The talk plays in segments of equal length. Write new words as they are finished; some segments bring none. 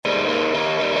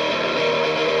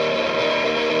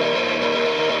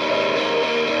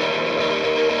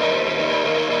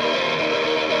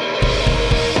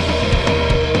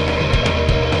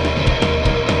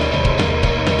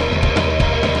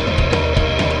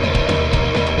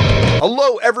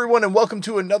Hello, everyone, and welcome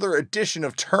to another edition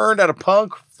of Turned Out of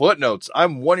Punk Footnotes.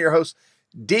 I'm one of your hosts,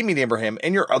 Damian Abraham,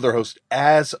 and your other host,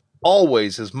 as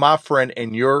always, is my friend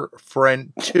and your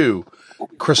friend too,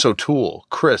 Chris O'Toole.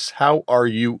 Chris, how are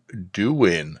you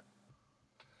doing?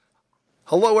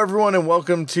 Hello, everyone, and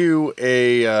welcome to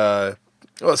a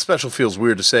special feels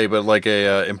weird to say, but like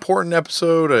a important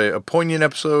episode, a poignant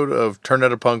episode of Turned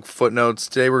Out of Punk Footnotes.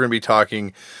 Today, we're going to be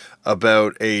talking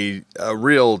about a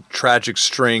real tragic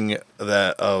string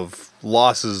of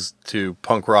losses to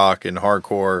punk rock and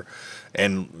hardcore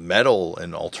and metal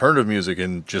and alternative music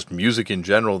and just music in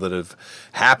general that have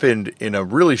happened in a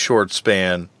really short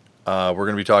span. We're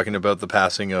going to be talking about the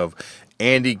passing of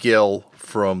Andy Gill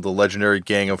from the legendary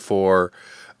Gang of Four,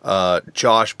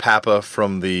 Josh Pappa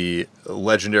from the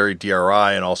legendary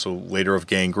DRI and also later of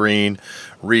Gangrene,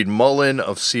 Reed Mullin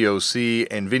of COC,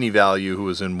 and Vinny Value, who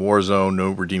was in Warzone,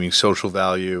 No Redeeming Social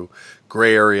Value,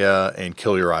 Gray Area, and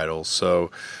Kill Your Idols.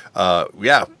 So,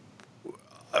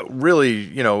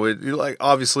 really, like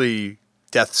obviously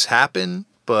deaths happen,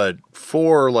 but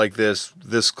four like this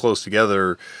close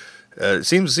together, it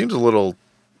seems a little,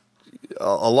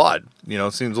 a lot.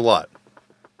 It seems a lot.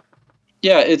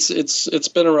 Yeah, it's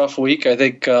been a rough week. I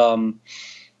think I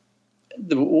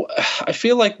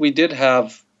feel like we did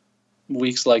have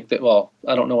weeks like that. Well,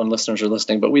 I don't know when listeners are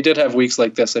listening, but we did have weeks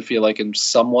like this. I feel like in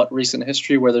somewhat recent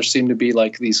history where there seemed to be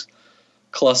like these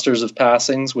clusters of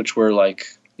passings, which were like,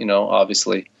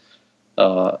 obviously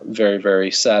very,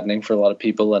 very saddening for a lot of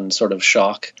people and sort of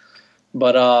shock.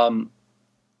 But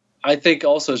I think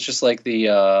also it's just like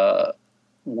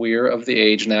we're of the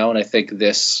age now, and I think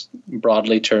this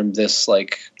broadly termed this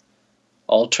like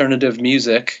alternative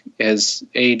music has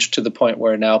aged to the point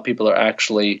where now people are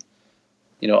actually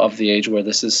of the age where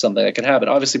this is something that can happen.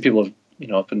 Obviously people have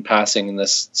have been passing in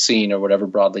this scene or whatever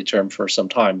broadly termed for some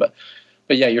time, but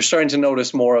yeah, you're starting to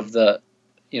notice more of the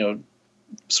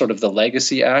sort of the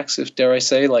legacy acts, if dare I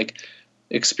say, like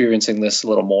experiencing this a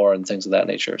little more and things of that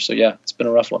nature. So yeah, it's been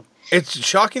a rough one. It's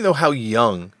shocking though how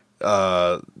young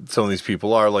some of these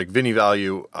people are. Like Vinny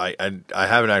Value, I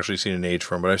haven't actually seen an age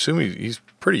for him, but I assume he's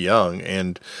pretty young.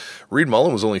 And Reed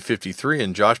Mullin was only 53,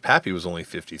 and Josh Pappy was only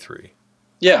 53.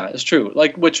 Yeah, it's true.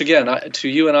 Like, which again, to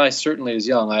you and I certainly is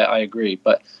young. I agree,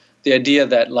 but the idea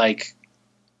that like,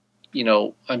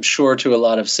 I'm sure to a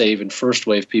lot of save and first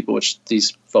wave people, which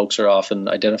these folks are often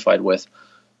identified with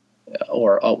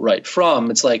or outright from,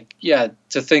 it's like, yeah,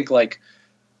 to think like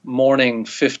mourning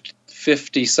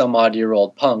 50 some odd year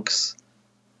old punks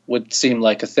would seem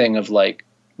like a thing of like,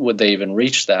 would they even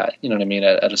reach that? You know what I mean?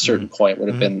 At a certain point would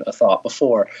have been a thought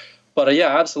before. But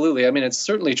yeah, absolutely. I mean, it's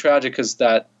certainly tragic because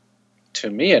that, to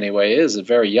me anyway, is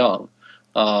very young.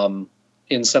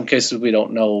 In some cases, we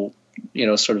don't know,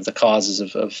 sort of the causes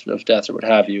of death or what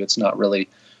have you. It's not really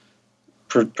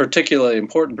particularly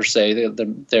important per se.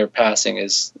 Their passing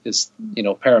is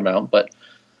paramount, but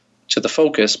to the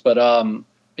focus. But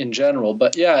in general,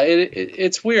 but yeah,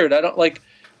 it's weird. I don't like.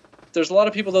 There's a lot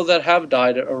of people though that have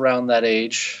died around that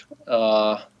age.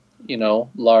 Large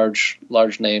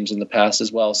names in the past as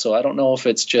well. So I don't know if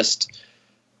it's just,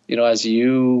 as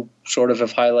you sort of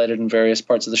have highlighted in various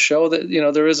parts of the show, that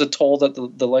there is a toll that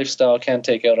the lifestyle can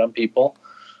take out on people.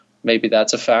 Maybe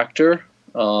that's a factor.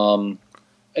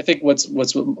 I think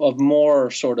what's of more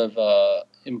sort of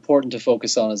important to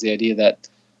focus on is the idea that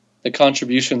the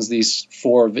contributions these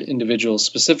four individuals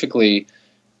specifically,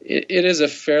 it is a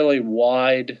fairly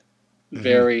wide,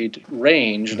 varied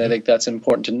range, and I think that's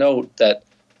important to note that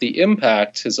the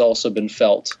impact has also been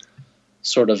felt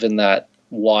sort of in that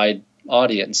wide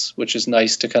audience, which is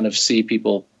nice to kind of see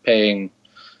people paying,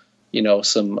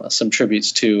 some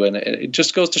tributes to, and it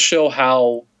just goes to show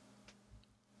how,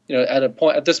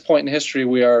 at this point in history,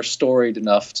 we are storied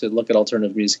enough to look at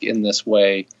alternative music in this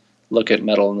way, look at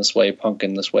metal in this way, punk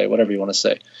in this way, whatever you want to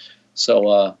say.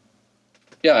 So,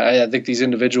 I think these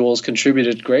individuals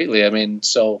contributed greatly. I mean,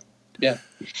 so, yeah.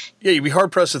 Yeah, you'd be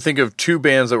hard-pressed to think of two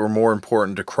bands that were more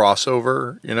important to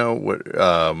crossover,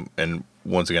 and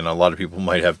once again, a lot of people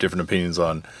might have different opinions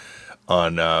on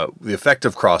the effect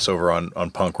of crossover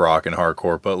on punk rock and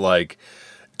hardcore, but like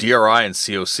DRI and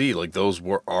COC, like those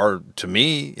are to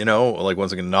me, like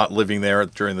once again, not living there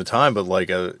during the time, but like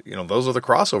those are the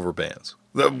crossover bands.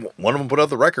 One of them put out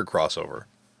the record Crossover.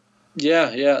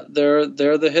 Yeah, they're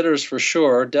the hitters for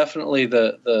sure. Definitely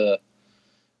the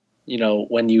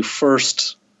when you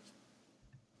first,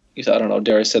 I don't know,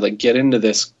 dare I say, like get into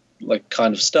this like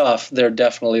kind of stuff, they're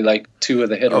definitely like two of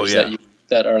the hitters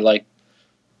that are like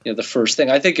the first thing.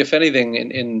 I think if anything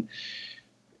in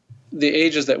the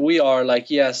ages that we are, like,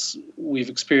 yes, we've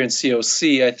experienced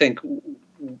COC. I think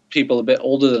people a bit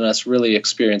older than us really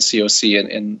experience COC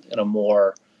in a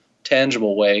more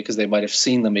tangible way, because they might have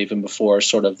seen them even before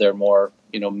sort of their more,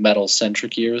 metal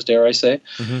centric years, dare I say.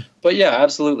 Mm-hmm. But yeah,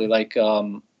 absolutely. Like,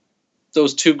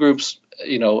 those two groups,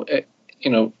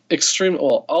 extreme,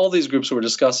 well, all these groups we're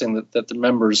discussing that the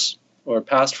members or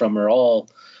passed from are all,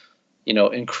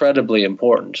 incredibly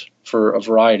important for a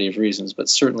variety of reasons, but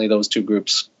certainly those two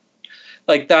groups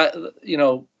like that,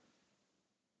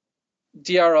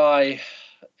 DRI,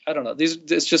 I don't know.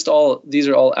 These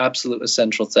are all absolute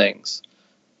essential things.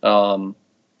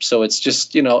 So it's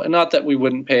just, and not that we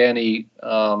wouldn't pay any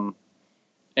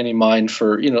mind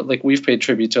for, like we've paid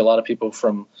tribute to a lot of people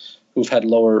who've had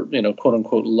lower, quote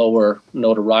unquote, lower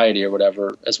notoriety or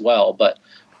whatever as well. But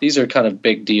these are kind of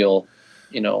big deal,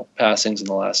 passings in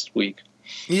the last week.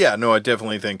 Yeah, no, I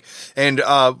definitely think. And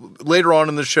later on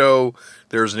in the show,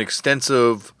 there's an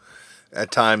extensive,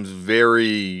 at times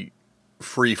very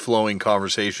free-flowing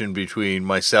conversation between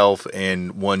myself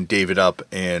and one David Up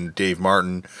and Dave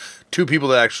Martin, two people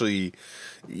that actually,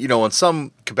 in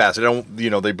some capacity,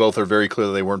 they both are very clear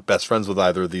that they weren't best friends with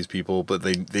either of these people, but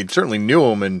they certainly knew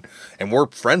them and were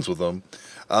friends with them.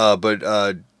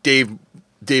 But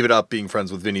David Up being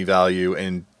friends with Vinny Value,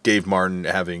 and Dave Martin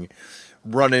having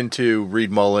run into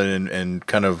Reed Mullin and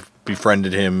kind of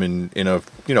befriended him in a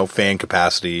fan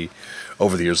capacity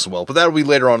over the years as well. But that'll be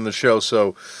later on in the show.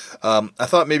 So I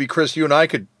thought maybe Chris, you and I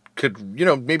could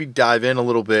maybe dive in a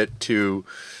little bit to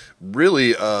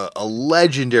really a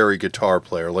legendary guitar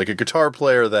player, like a guitar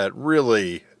player that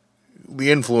really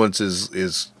the influence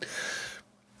is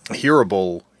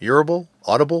audible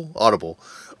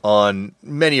on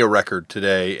many a record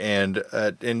today, and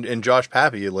Josh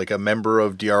Pappa, like a member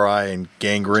of DRI and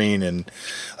Gangrene, and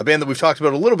a band that we've talked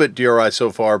about a little bit, DRI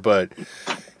so far, but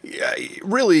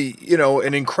really,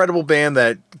 an incredible band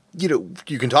that,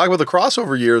 you can talk about the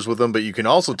crossover years with them, but you can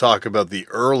also talk about the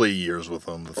early years with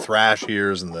them, the thrash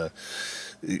years and the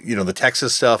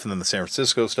Texas stuff and then the San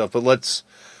Francisco stuff. But let's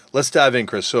dive in,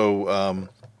 Chris. So,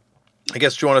 I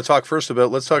guess, do you want to talk first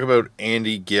let's talk about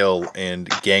Andy Gill and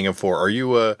Gang of Four. Are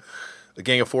you a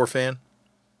Gang of Four fan?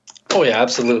 Oh yeah,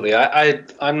 absolutely.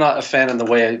 I'm not a fan in the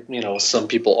way, some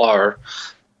people are,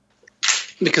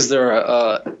 because they're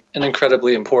an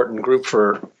incredibly important group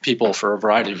for people for a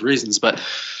variety of reasons. But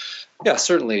yeah,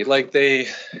 certainly, like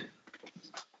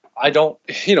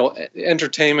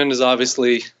entertainment is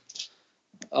obviously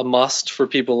a must for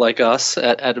people like us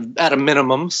at a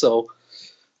minimum. So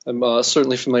I'm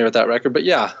certainly familiar with that record. But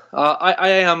yeah, I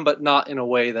am, but not in a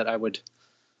way that I would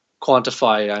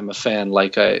quantify I'm a fan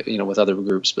like with other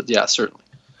groups. But yeah, certainly.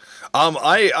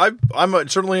 I'm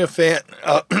certainly a fan.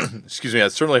 Excuse me, I'm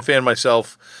certainly a fan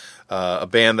myself. A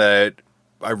band that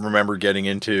I remember getting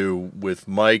into with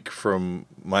Mike from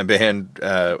my band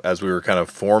as we were kind of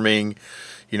forming,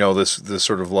 this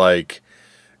sort of like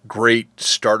great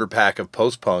starter pack of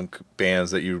post-punk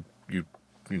bands that you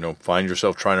find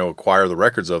yourself trying to acquire the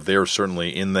records of. They're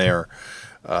certainly in there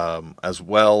as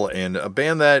well, and a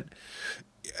band that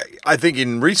I think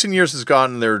in recent years has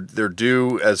gotten their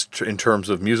due in terms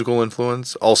of musical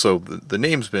influence. Also, the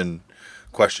name's been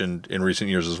questioned in recent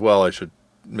years as well, I should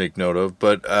make note of.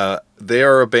 But they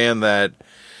are a band that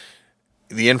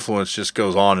the influence just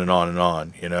goes on and on and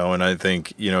on, And I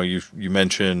think, you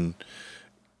mentioned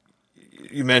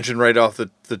right off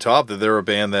the top that they're a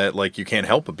band that, like, you can't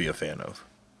help but be a fan of.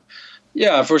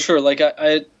 Yeah, for sure. Like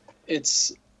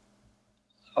it's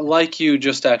like you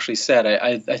just actually said.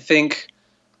 I think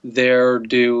their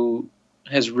due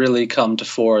has really come to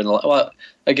fore. Well,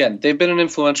 again, they've been an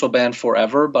influential band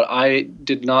forever, but I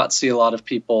did not see a lot of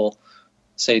people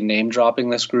say name dropping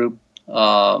this group,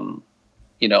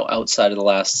 outside of the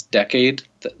last decade,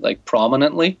 like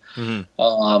prominently.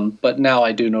 Mm-hmm. But now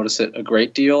I do notice it a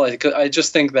great deal. I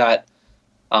just think that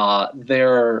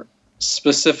their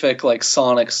specific like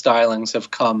sonic stylings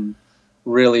have come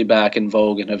really back in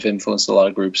vogue and have influenced a lot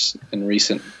of groups in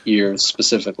recent years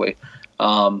specifically.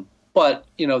 But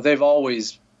they've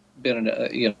always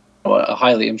been a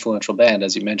highly influential band,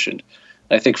 as you mentioned.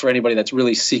 And I think for anybody that's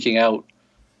really seeking out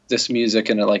this music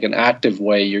in an active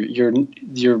way,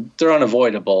 they're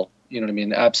unavoidable. You know what I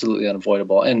mean? Absolutely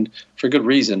unavoidable, and for good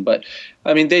reason. But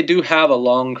I mean, they do have a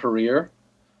long career,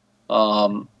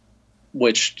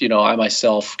 which I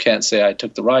myself can't say I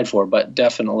took the ride for, but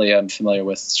definitely I'm familiar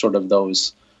with sort of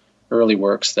those early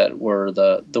works that were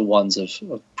the ones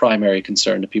of primary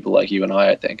concern to people like you and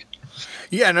I think.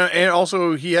 Yeah, and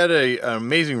also he had an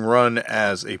amazing run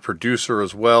as a producer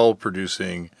as well,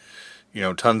 producing,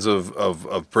 tons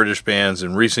of British bands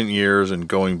in recent years and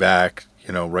going back,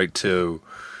 right to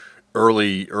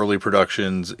early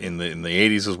productions in the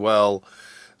 80s as well.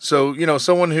 So,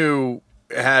 someone who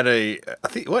had I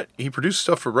think, he produced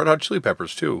stuff for Red Hot Chili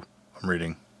Peppers, too, I'm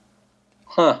reading.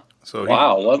 Huh. So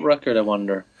wow, what record, I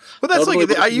wonder? Well, that's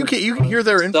you can hear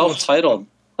their influence. Self-titled.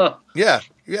 Huh. Yeah,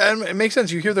 and it makes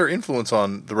sense. You hear their influence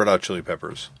on the Red Hot Chili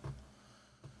Peppers.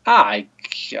 I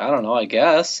don't know, I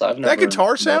guess. I've never... That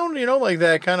guitar sound, like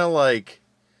that kind of like...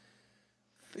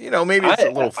 maybe it's a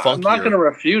little funkier. I'm not going to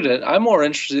refute it. I'm more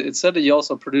interested... It said that you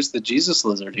also produced the Jesus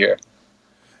Lizard here.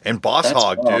 And Boss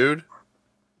Hog, wild. Dude.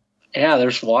 Yeah,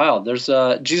 there's wild. There's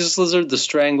Jesus Lizard, The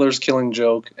Stranglers, Killing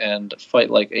Joke, and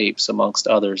Fight Like Apes, amongst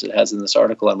others. It has in this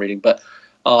article I'm reading. But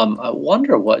I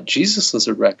wonder what Jesus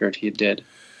Lizard record he did.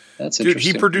 That's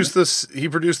interesting. Dude, he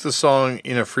produced the song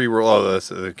 "In a Free World." Oh, that's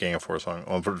the Gang of Four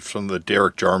song from the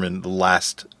Derek Jarman "The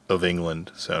Last of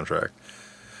England" soundtrack.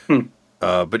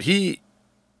 But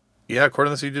according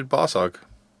to this, he did Boss Hog.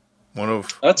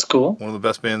 That's cool. One of the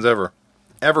best bands ever,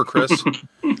 Chris.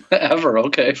 Ever,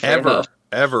 okay,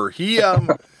 ever. He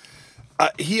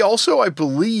also, I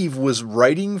believe, was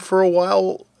writing for a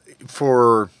while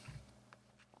for,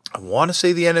 I want to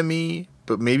say, The Enemy,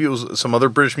 but maybe it was some other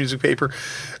British music paper.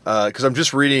 Because I'm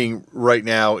just reading right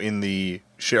now I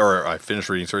finished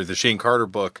reading, the Shane Carter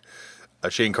book.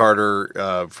 Shane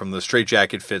Carter from the Straight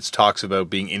Jacket Fits talks about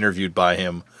being interviewed by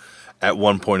him at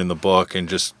one point in the book and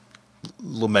just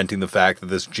lamenting the fact that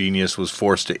this genius was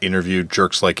forced to interview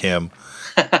jerks like him.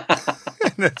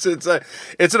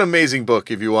 It's an amazing book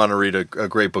if you want to read a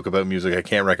great book about music. I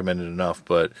can't recommend it enough.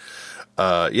 But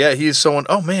he's someone.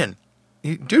 Oh man,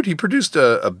 he produced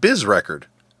a Biz record.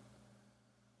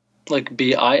 Like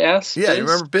BIS? Yeah, you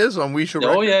remember Biz on We Shall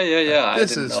Record? Oh yeah.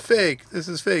 This is fake. This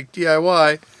is fake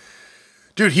DIY.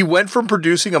 Dude, he went from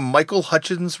producing a Michael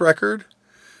Hutchence record.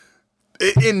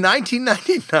 In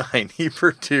 1999, he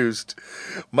produced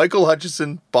Michael Hutchence,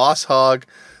 Boss Hog,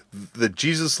 the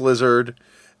Jesus Lizard,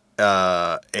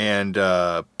 and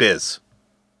Biz.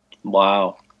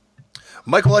 Wow.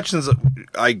 Michael Hutchence,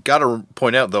 I got to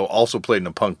point out, though, also played in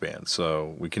a punk band,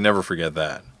 so we can never forget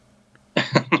that.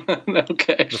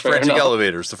 Okay, The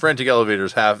Frantic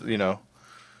Elevators have,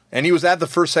 and he was at the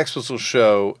first Sex Pistols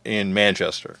show in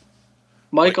Manchester.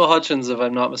 Michael Hutchence, if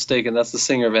I'm not mistaken, that's the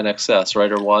singer of NXS,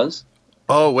 right, or was?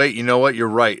 Oh, wait, you know what? You're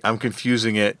right. I'm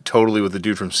confusing it totally with the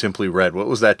dude from Simply Red. What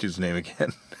was that dude's name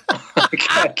again?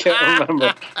 I can't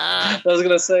remember. I was going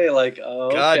to say, okay.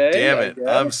 God damn it.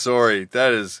 I'm sorry.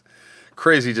 That is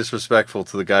crazy disrespectful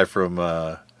to the guy from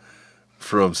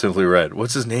Simply Red.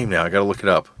 What's his name now? I got to look it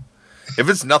up. If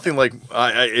it's nothing like...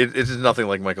 it is nothing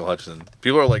like Michael Hutchence.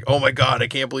 People are like, oh my God, I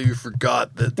can't believe you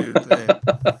forgot that dude's name.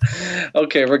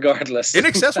 Okay, regardless.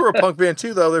 NXS were a punk band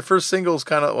too, though. Their first single's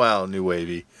kind of, new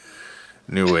wavy.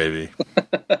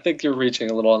 I think you're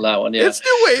reaching a little on that one, yeah. It's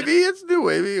new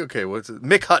wavy. Okay, what's it?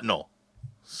 Mick Hucknall.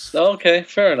 Okay,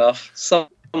 fair enough.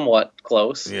 Somewhat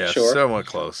close. Yeah, sure. Somewhat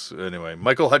close. Anyway,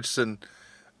 Michael Hutchence.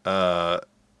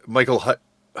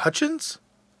 Hutchence?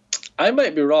 I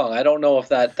might be wrong. I don't know if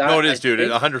that no, it is, dude.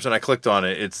 100%. I clicked on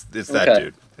it. It's that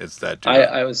dude. It's that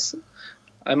dude.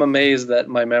 I'm amazed that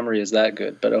my memory is that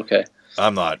good, but okay.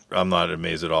 I'm not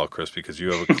amazed at all, Chris, because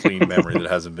you have a clean memory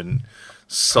that hasn't been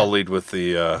sullied with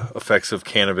the effects of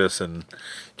cannabis. And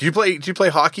did you play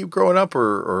hockey growing up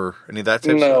or any of that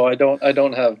type of stuff? No, I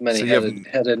don't have many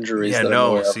head injuries. Yeah,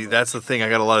 no. See, that's the thing. I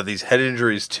got a lot of these head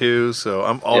injuries too, so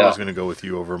I'm always going to go with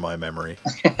you over my memory.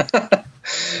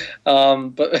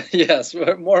 But yes,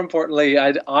 more importantly,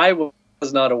 I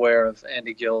was not aware of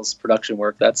Andy Gill's production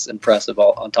work. That's impressive.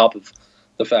 On top of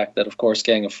the fact that, of course,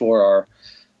 Gang of Four are,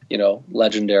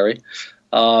 legendary.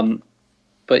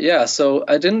 But yeah, so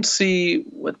I didn't see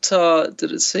what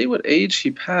did it say what age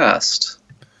he passed?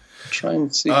 Try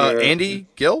and see here. Andy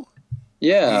Gill?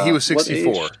 Yeah, he was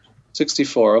 64.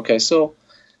 64. Okay, so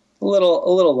a little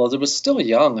older, but still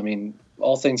young. I mean,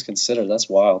 all things considered, that's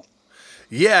wild.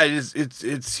 Yeah,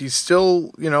 he's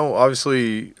still,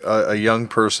 obviously a young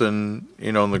person,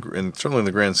 and certainly in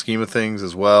the grand scheme of things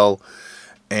as well.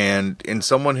 And in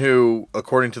someone who,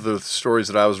 according to the stories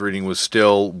that I was reading, was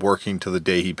still working to the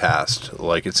day he passed.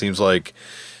 Like, it seems like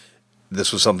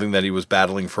this was something that he was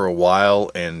battling for a while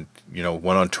and, went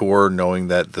on tour knowing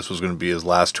that this was going to be his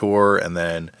last tour. And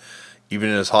then even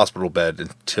in his hospital bed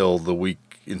until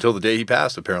the day he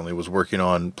passed, apparently, was working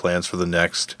on plans for the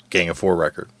next Gang of Four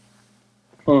record.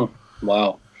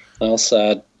 Wow. Well,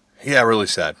 sad. Yeah, really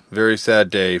sad. Very sad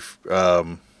day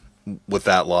with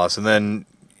that loss. And then,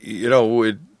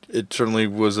 it certainly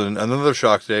was another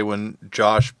shock today when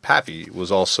Josh Pappy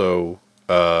was also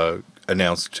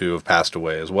announced to have passed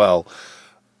away as well.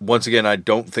 Once again, I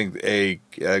don't think as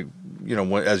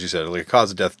you said, like a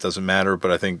cause of death doesn't matter, but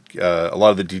I think a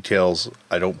lot of the details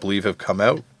I don't believe have come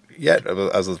out yet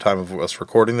as of the time of us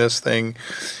recording this thing,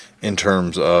 in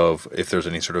terms of if there's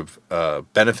any sort of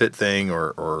benefit thing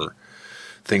or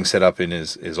thing set up in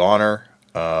his honor.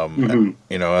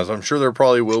 As I'm sure there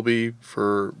probably will be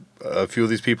for a few of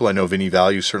these people. I know Vinny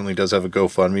Value certainly does have a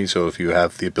GoFundMe, so if you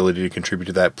have the ability to contribute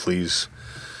to that, please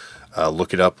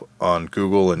look it up on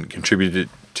Google and contribute it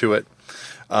to it.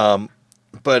 So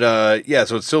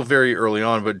it's still very early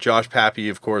on, but Josh Pappa,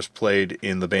 of course, played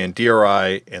in the band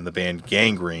DRI and the band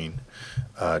Gangrene,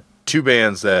 two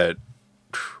bands that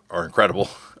are incredible.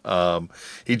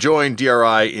 He joined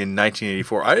DRI in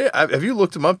 1984. Have you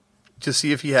looked him up to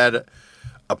see if he had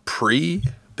a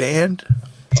pre-band?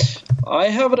 I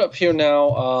have it up here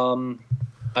now.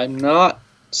 I'm not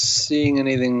seeing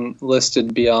anything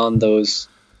listed beyond those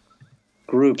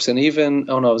groups, and even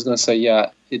I was going to say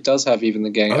it does have even the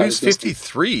gang. Oh, he's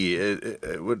 53.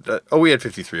 We had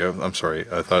 53. I'm sorry.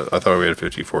 I thought we had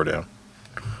 54 down.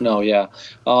 No, yeah,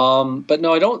 but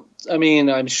no, I don't. I mean,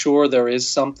 I'm sure there is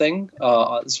something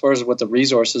as far as what the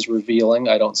resource is revealing.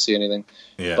 I don't see anything.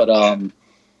 Yeah.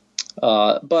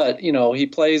 But he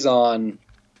plays on.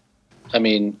 I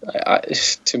mean,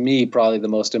 to me, probably the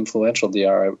most influential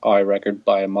DRI record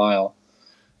by a mile.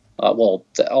 All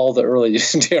the early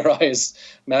DRI is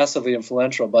massively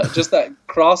influential, but just that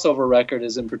crossover record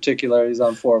is in particular. He's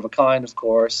on Four of a Kind, of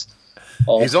course.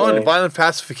 Also, he's on Violent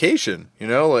Pacification, and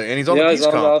he's on the Peace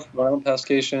Comp. Violent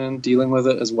Pacification, dealing with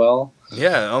it as well.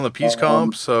 Yeah, on the Peace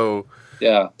Comp. So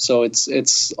yeah, so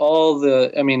it's all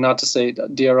the. I mean, not to say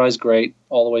DRI is great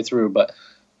all the way through, but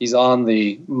he's on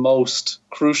the most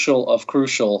crucial of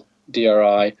crucial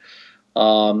DRI,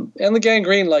 and the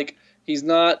Gangrene. He's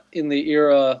not in the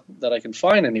era that I can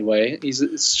find anyway.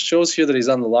 It shows here that he's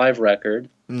on the live record.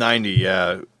 90,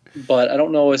 yeah. But I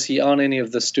don't know, is he on any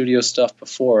of the studio stuff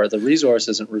before? The resource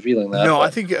isn't revealing that. No, I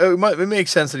think it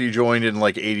makes sense that he joined in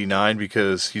 89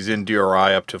 because he's in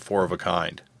DRI up to Four of a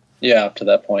Kind. Yeah, up to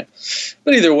that point.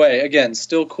 But either way, again,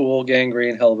 still cool.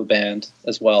 Gangrene, hell of a band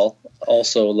as well.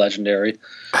 Also legendary.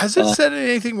 Has it said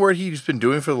anything where he's been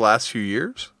doing for the last few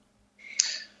years?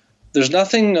 There's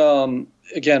nothing...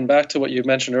 Again, back to what you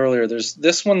mentioned earlier,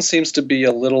 this one seems to be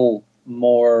a little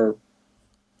more,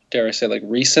 dare I say,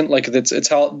 recent. It's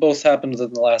how it both happened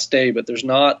within the last day, but there's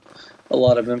not a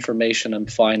lot of information I'm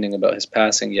finding about his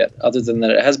passing yet, other than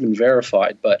that it has been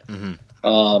verified. But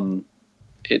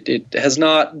it has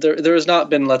not. There has not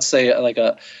been, let's say, like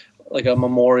a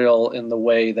memorial in the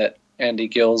way that Andy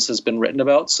Gill's has been written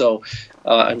about. So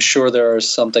I'm sure there is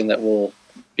something that will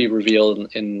be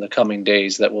revealed in the coming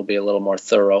days that will be a little more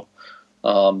thorough.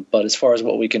 But as far as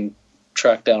what we can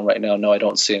track down right now, no, I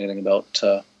don't see anything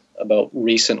about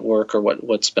recent work or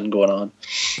what's been going on.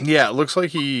 Yeah, it looks like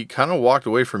he kind of walked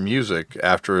away from music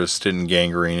after his stint in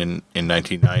Gangrene in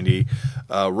 1990.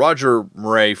 Roger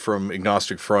Murray from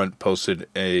Agnostic Front posted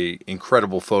a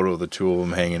incredible photo of the two of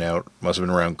them hanging out. Must have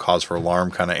been around Cause for Alarm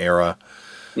kind of era.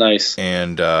 Nice.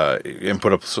 And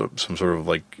put up some sort of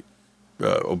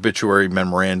obituary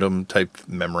memoriam,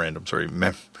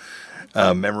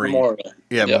 Memorial.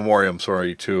 Yeah, yep. Memoriam,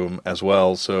 to him as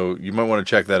well. So you might want to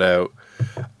check that out.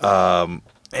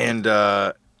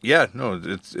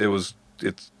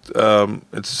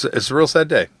 It's a real sad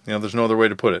day. There's no other way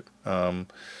to put it. And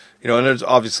there's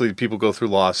obviously people go through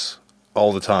loss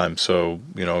all the time. So,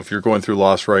 if you're going through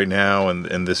loss right now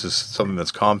and this is something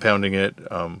that's compounding it,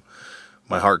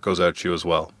 my heart goes out to you as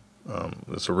well.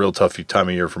 It's a real tough time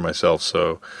of year for myself.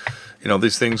 So,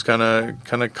 these things kind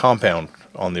of compound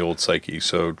on the old psyche.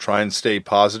 So try and stay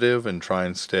positive and try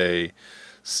and stay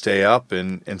up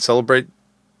and celebrate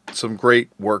some great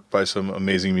work by some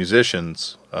amazing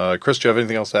musicians. Chris, do you have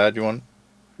anything else to add you want?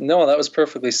 No, that was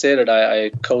perfectly stated.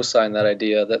 I co-sign that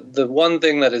idea. That the one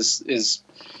thing that is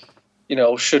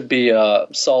should be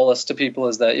solace to people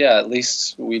is that, at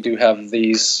least we do have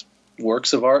these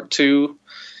works of art to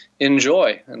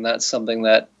enjoy. And that's something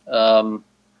that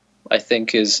I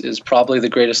think is probably the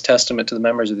greatest testament to the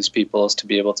memories of these people, is to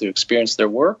be able to experience their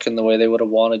work in the way they would have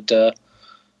wanted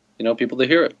people to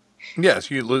hear it. Yes,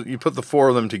 you put the four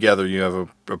of them together, you have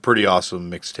a pretty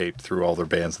awesome mixtape through all their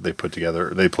bands that they put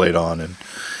together, they played on,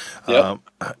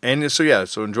 and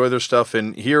so enjoy their stuff.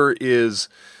 And here is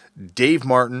Dave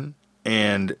Martin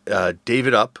and Dave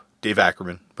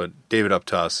Ackerman, but David Up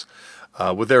to Us,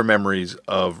 with their memories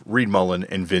of Reed Mullin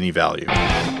and Vinny Value.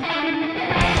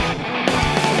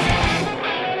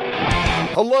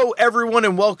 Hello, everyone,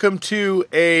 and welcome to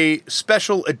a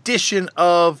special edition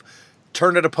of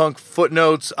Turn It a Punk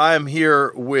Footnotes. I am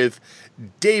here with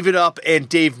David Up and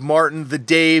Dave Martin, the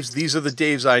Daves. These are the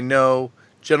Daves I know.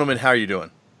 Gentlemen, how are you doing?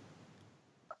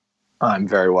 I'm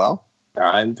very well.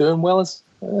 I'm doing well as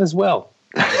well.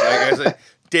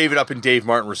 David Up and Dave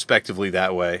Martin, respectively,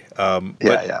 that way.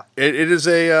 Yeah. It is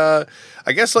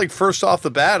I guess, like, first off the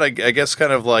bat, I guess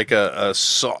kind of like a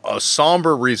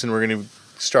somber reason we're going to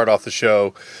start off the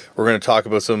show. We're going to talk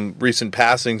about some recent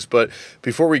passings, but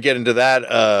before we get into that,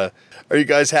 are you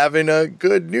guys having a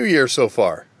good New Year so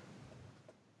far?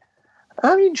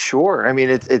 I mean, sure. I mean,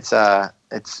 it's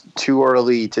too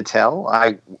early to tell.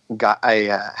 I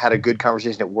had a good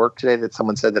conversation at work today that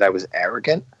someone said that I was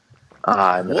arrogant,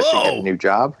 and that I should get a new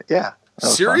job. Yeah.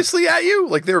 Seriously, at you?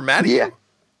 Like they were mad at you? Yeah.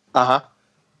 Uh-huh.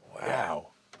 Wow.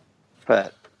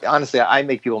 But honestly, I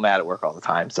make people mad at work all the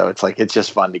time, so it's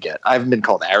just fun to get. I haven't been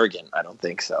called arrogant, I don't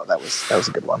think so. That was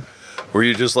a good one. Were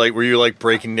you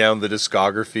breaking down the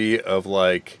discography of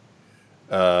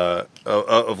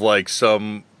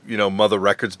some, Mother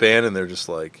Records band, and they're just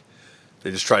like, they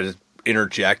just try to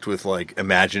interject with like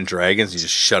Imagine Dragons, you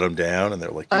just shut them down, and they're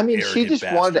like, I mean, she just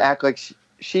wanted to act like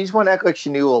she's wanted to act like she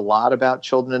knew a lot about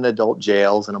children in adult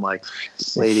jails, and I'm like,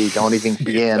 lady, don't even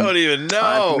begin. You don't even know.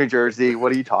 I'm from New Jersey.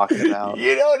 What are you talking about?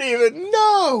 You don't even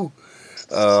know.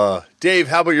 Dave,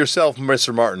 how about yourself,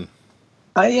 Mr. Martin?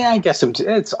 Yeah, I guess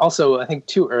it's also, I think,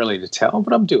 too early to tell,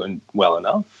 but I'm doing well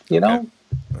enough,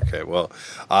 Okay, well,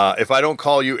 if I don't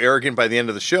call you arrogant by the end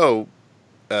of the show,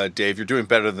 Dave, you're doing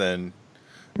better than,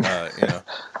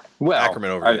 well,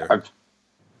 Ackerman over here.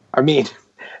 I mean,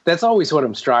 that's always what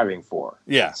I'm striving for.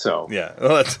 Yeah. So yeah,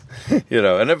 well, that's,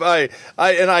 and if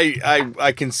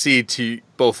I concede to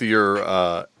both of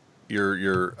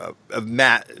your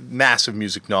massive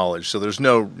music knowledge, so there's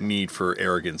no need for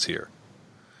arrogance here.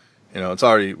 It's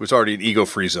already an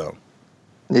ego-free zone.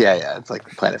 Yeah, it's like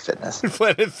Planet Fitness.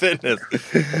 Planet Fitness.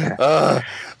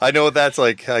 I know what that's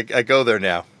like. I go there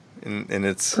now, and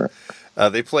it's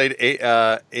they played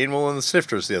Animal and the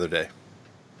Snifters the other day.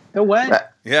 No way.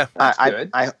 Yeah,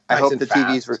 I hope the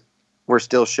TVs were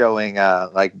still showing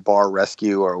like Bar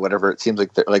Rescue or whatever. It seems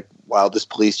like they're like Wildest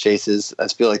Police Chases. I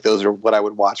feel like those are what I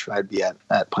would watch when I'd be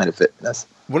at Planet Fitness.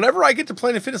 Whenever I get to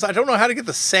Planet Fitness, I don't know how to get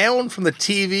the sound from the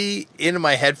TV into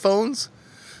my headphones.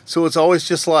 So it's always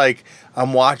just like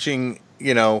I'm watching,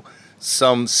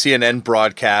 some CNN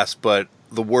broadcast, but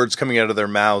the words coming out of their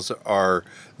mouths are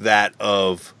that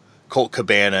of Colt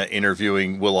Cabana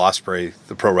interviewing Will Ospreay,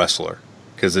 the pro wrestler.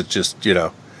 Because it's just,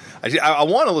 I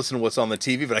want to listen to what's on the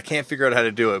TV, but I can't figure out how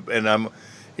to do it. And I'm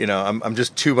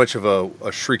just too much of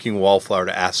a shrieking wallflower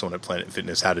to ask someone at Planet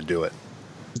Fitness how to do it.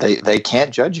 They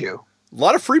can't judge you. A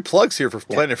lot of free plugs here for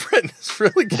Planet Fitness.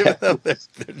 Really giving them their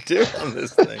due on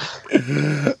this thing.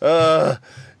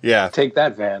 Yeah. Take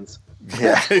that, Vans.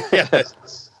 Yeah. Yeah.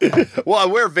 Well, I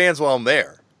wear Vans while I'm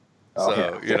there. So,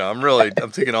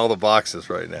 I'm ticking all the boxes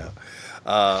right now.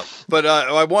 But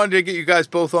I wanted to get you guys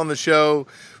both on the show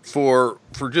for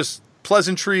just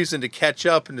pleasantries and to catch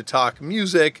up and to talk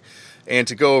music and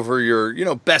to go over your,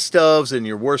 best ofs and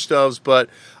your worst ofs. But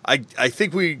I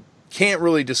think we can't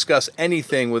really discuss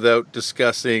anything without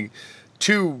discussing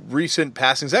two recent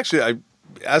passings. Actually,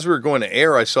 as we were going to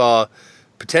air, I saw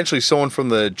potentially someone from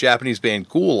the Japanese band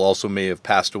Gill also may have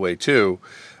passed away too.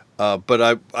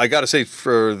 But I got to say,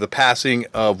 for the passing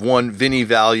of one Vinny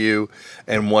Value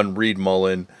and one Reed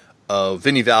Mullin,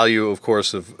 Vinny Value, of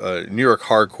course, of New York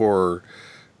hardcore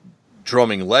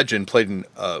drumming legend, played in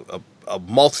a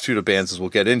multitude of bands as we'll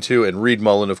get into, and Reed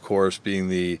Mullin, of course, being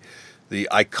the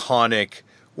iconic,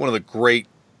 one of the great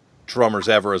drummers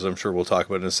ever, as I'm sure we'll talk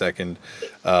about in a second,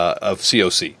 of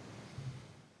COC.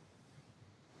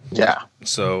 Yeah.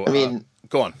 So, I mean,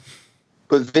 go on.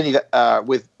 With Vinny,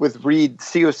 with Reed,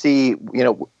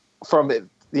 COC, from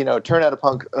Turn Out a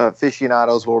Punk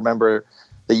aficionados will remember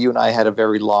that you and I had a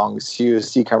very long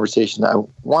COC conversation. I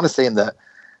want to say it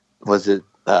was an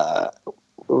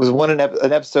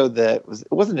episode that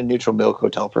it wasn't a Neutral Milk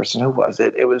Hotel person. Who was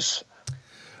it? It was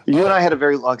you and I had a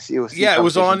very long COC. Yeah, it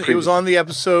was on the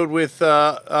episode with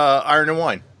Iron and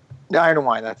Wine. Iron and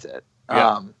Wine, that's it.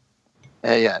 Yeah.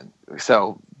 Yeah.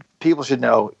 So people should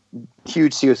know,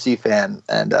 huge COC fan,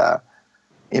 and a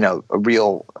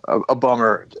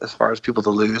bummer as far as people to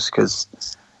lose,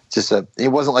 because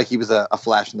it wasn't like he was a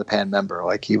flash in the pan member.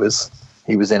 Like he was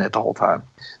in it the whole time.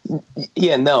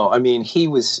 Yeah, no, I mean, he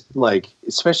was like,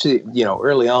 especially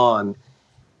early on,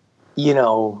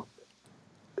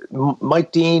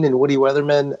 Mike Dean and Woody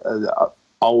Weatherman,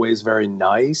 always very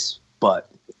nice, but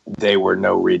they were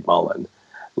no Reed Mullin.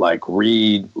 Like,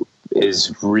 Reed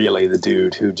is really the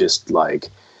dude who just like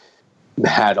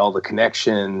had all the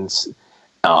connections.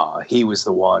 He was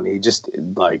the one. He just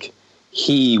like,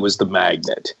 he was the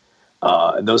magnet.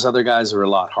 Those other guys are a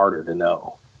lot harder to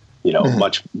know,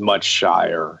 much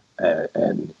shyer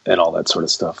and all that sort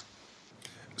of stuff.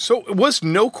 So was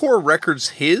No Core Records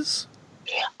his?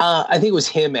 I think it was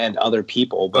him and other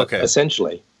people, but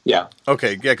essentially, yeah.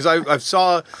 Okay, yeah, because I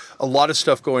saw a lot of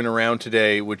stuff going around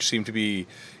today, which seemed to be,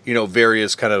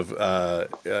 various kind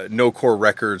of no-core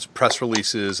records, press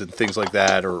releases, and things like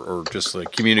that, or just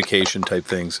like communication type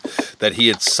things that he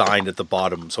had signed at the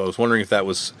bottom. So I was wondering if that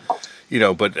was,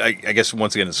 but I guess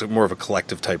once again, it's more of a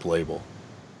collective type label.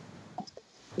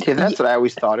 Yeah, that's what I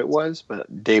always thought it was,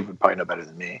 but Dave would probably know better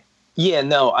than me. Yeah,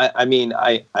 no, I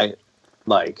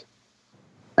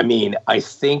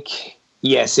think,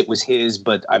 yes, it was his,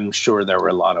 but I'm sure there were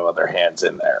a lot of other hands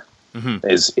in there,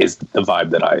 is the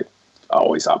vibe that I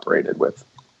always operated with.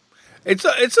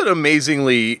 It's an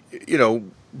amazingly,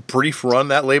 brief run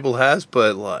that label has,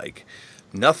 but like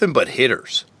nothing but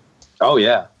hitters. Oh,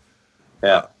 yeah.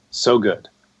 Yeah, so good.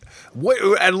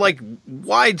 And like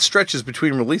wide stretches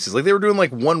between releases. Like they were doing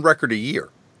like one record a year.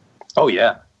 Oh,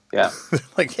 yeah. Yeah.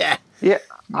 Like, yeah. Yeah.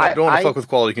 I don't want to fuck with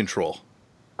quality control.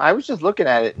 I was just looking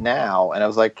at it now, and I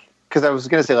was like, because I was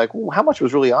going to say, like, well, how much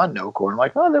was really on No Core? I'm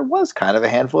like, oh, there was kind of a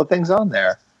handful of things on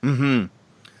there. Mm-hmm.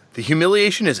 The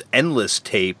Humiliation is Endless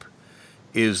tape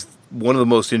is one of the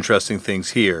most interesting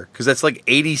things here, because that's like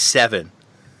 87,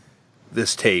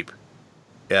 this tape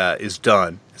is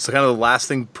done. It's kind of the last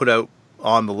thing put out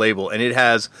on the label, and it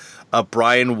has a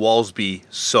Brian Walsby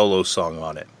solo song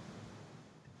on it.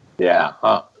 Yeah.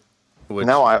 Huh.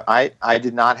 No, I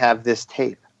did not have this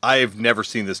tape. I have never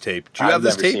seen this tape. Do you have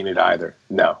this tape? I've never seen it either.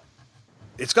 No.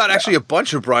 It's got actually a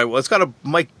bunch of Brian. It's got a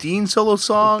Mike Dean solo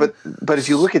song. But if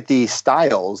you look at the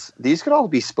styles, these could all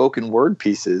be spoken word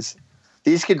pieces.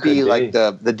 These could be like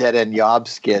the Dead End Yob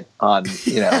skit on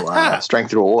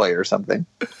Strength Through Alloy or something.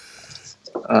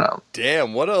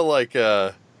 Damn! What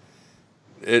a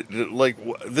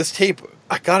this tape.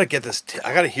 I gotta get this.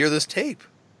 I gotta hear this tape.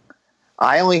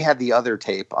 I only had the other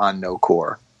tape on No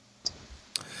Core.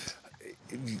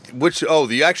 Which, do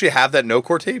you actually have that No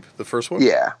Core tape? The first one?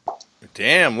 Yeah.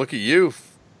 Damn, look at you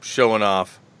showing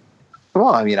off. Well,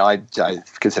 I mean, I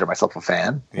consider myself a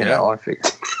fan. You know, I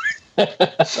figured. I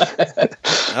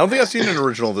don't think I've seen an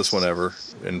original of this one ever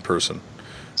in person.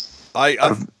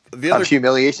 The other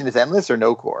Humiliation is Endless or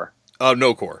No Core?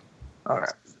 No Core.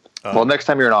 Okay. Well, next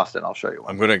time you're in Austin, I'll show you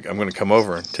one. I'm gonna come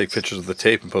over and take pictures of the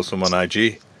tape and post them on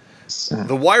IG.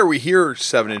 The Why Are We Here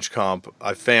 7-inch comp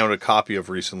I found a copy of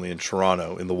recently in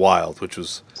Toronto in the wild, which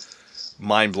was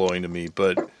mind-blowing to me.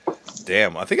 But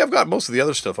damn, I think I've got most of the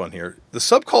other stuff on here. The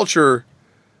Subculture,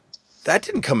 that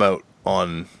didn't come out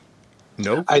on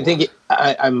No Core. I think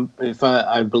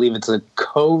I believe it's a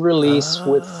co-release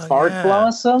with Fart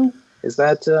Blossom. Is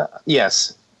that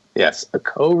yes, a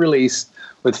co-release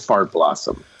with Fart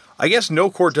Blossom. I guess No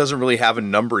Core doesn't really have a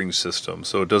numbering system,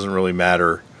 so it doesn't really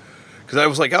matter. Because I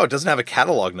was like, it doesn't have a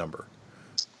catalog number.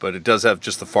 But it does have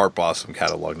just the Fart Blossom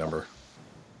catalog number.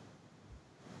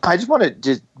 I just want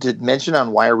to mention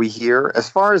on Why Are We Here, as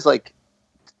far as like,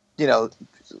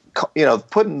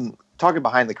 talking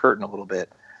behind the curtain a little bit,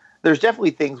 there's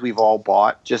definitely things we've all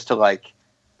bought just to like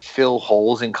fill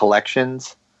holes in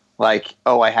collections. Like,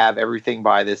 I have everything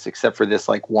by this except for this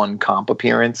like one comp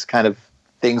appearance kind of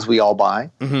things we all buy.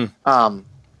 Mm-hmm.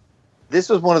 This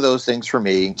was one of those things for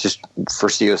me, just for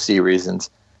COC reasons.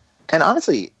 And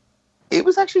honestly, it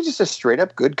was actually just a straight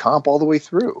up good comp all the way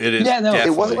through. It is. Yeah, no,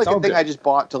 it wasn't like a thing good. I just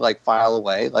bought to like file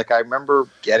away. Like I remember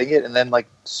getting it and then like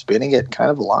spinning it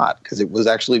kind of a lot because it was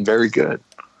actually very good.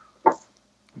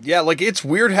 Yeah, like it's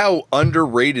weird how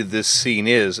underrated this scene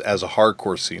is as a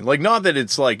hardcore scene. Like, not that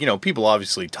it's like, people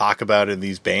obviously talk about it in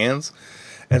these bands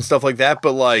and stuff like that,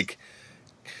 but like,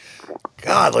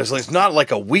 God, there's not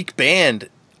like a weak band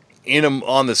in them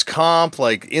on this comp.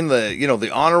 Like in the,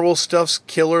 the honorable stuff's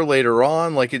killer later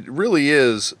on. Like it really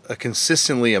is a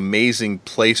consistently amazing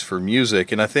place for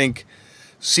music. And I think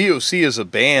COC as a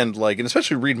band, like, and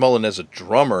especially Reed Mullin as a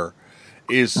drummer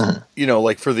is,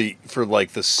 like for the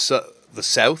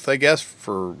South, I guess,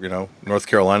 for, North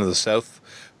Carolina, the South.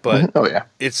 But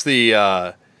it's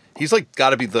the, he's like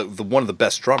got to be the one of the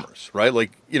best drummers, right?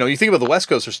 Like, you think about the West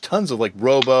Coast, there's tons of like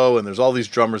Robo and there's all these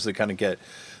drummers that kind of get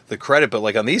the credit, but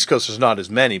like on the East Coast, there's not as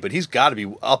many, but he's got to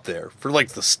be up there for like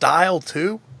the style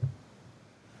too.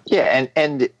 Yeah.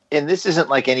 And this isn't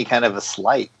like any kind of a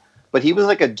slight, but he was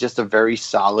like just a very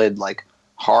solid, like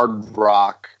hard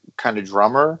rock kind of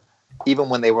drummer, even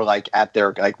when they were like at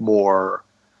their like more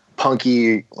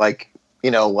punky, like,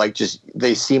 just,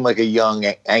 they seem like a young,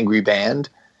 angry band.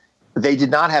 They did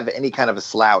not have any kind of a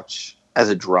slouch as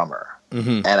a drummer.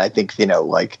 Mm-hmm. And I think,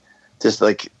 just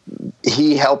like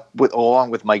he helped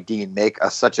along with Mike Dean, make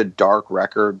such a dark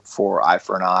record for Eye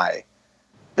for an Eye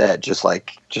that just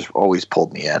always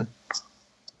pulled me in.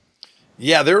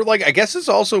 Yeah. They're like, I guess it's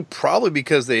also probably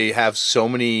because they have so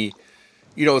many,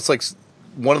 it's like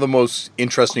one of the most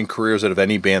interesting careers out of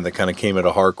any band that kind of came out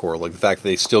of hardcore. Like the fact that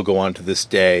they still go on to this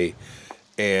day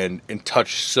and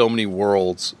touch so many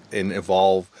worlds and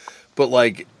evolve. But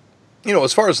like,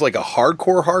 as far as like a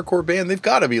hardcore band, they've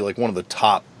got to be like one of the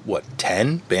top,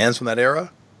 10 bands from that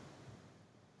era?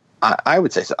 I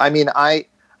would say so. I mean, I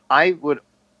would,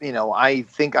 I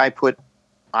think I put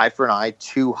Eye for an Eye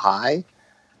too high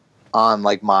on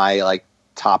like my like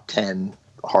top 10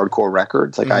 hardcore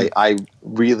records. Like I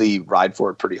really ride for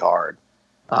it pretty hard.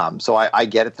 So I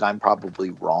get it that I'm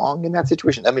probably wrong in that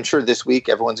situation. I mean, sure, this week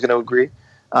everyone's going to agree.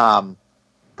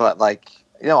 But like,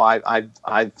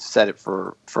 I've said it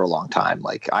for a long time.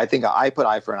 Like, I think I put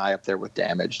Eye for an Eye up there with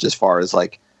Damaged as far as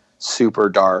like super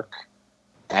dark,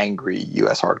 angry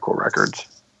US hardcore records.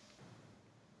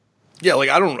 Yeah, like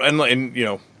I don't,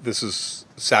 and this is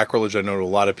sacrilege, I know, to a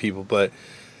lot of people, but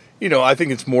I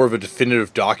think it's more of a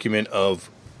definitive document of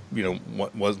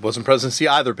what wasn't present to see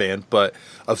either band, but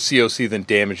of COC than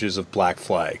Damages of Black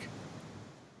Flag.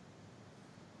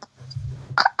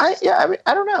 I mean,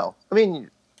 I don't know. I mean,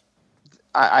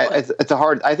 it's a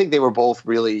hard. I think they were both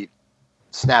really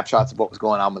snapshots of what was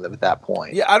going on with them at that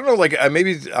point. Yeah, I don't know. Like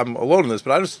maybe I'm alone in this,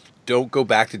 but I just don't go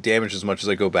back to Damage as much as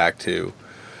I go back to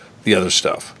the other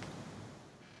stuff.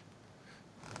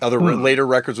 Other later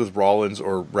records with Rollins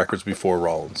or records before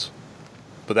Rollins.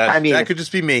 But that could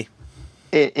just be me.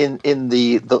 In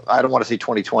the I don't want to say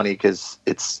 2020 because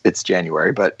it's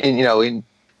January, but in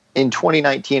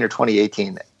 2019 or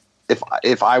 2018,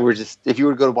 if you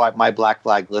were to go to my Black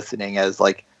Flag listening as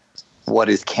like what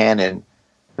is canon,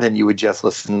 then you would just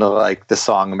listen to like the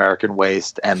song American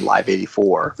Waste and Live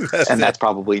 84. That's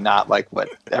probably not like what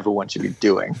everyone should be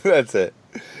doing. That's it.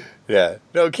 Yeah.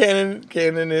 No, canon,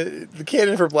 the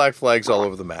canon for Black Flag's all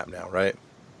over the map now, right?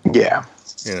 Yeah.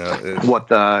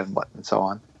 What and so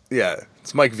on. Yeah.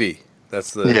 It's Mike V.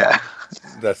 That's canon now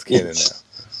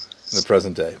in the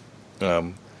present day.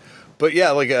 But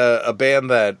yeah, like a band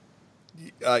that,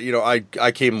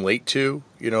 I came late to,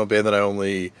 a band that I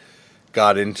only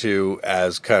got into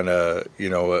as kind of,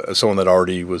 someone that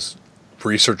already was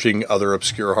researching other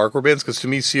obscure hardcore bands. Because to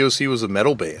me, COC was a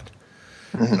metal band.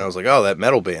 Mm-hmm. And I was like, oh, that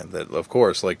metal band. That, of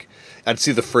course, like, I'd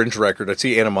see the Fringe record. I'd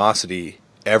see Animosity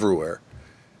everywhere.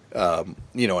 And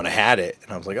I had it.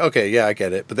 And I was like, okay, yeah, I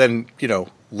get it. But then,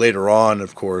 later on,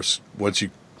 of course, once you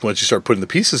start putting the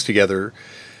pieces together,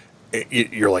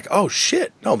 you're like, oh,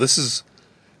 shit. No, this is,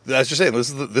 as you're saying,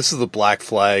 this is the Black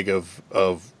Flag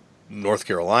of North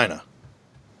Carolina.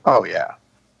 Oh, yeah.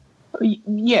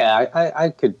 Yeah,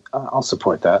 I'll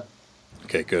support that.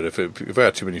 Okay, good. If I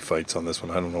got too many fights on this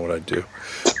one, I don't know what I'd do.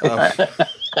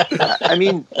 I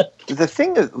mean, the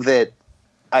thing that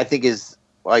I think is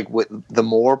like what the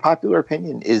more popular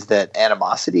opinion is that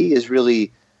Animosity is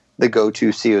really the go-to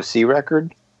COC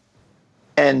record.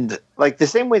 And like the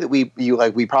same way that we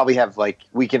probably have like,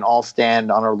 we can all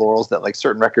stand on our laurels that like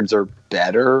certain records are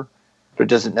better, but it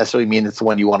doesn't necessarily mean it's the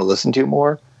one you want to listen to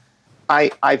more.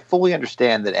 I fully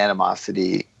understand that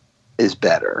Animosity is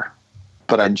better,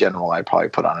 but in general, I probably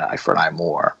put on Eye for an Eye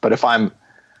more. But if I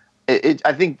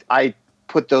think I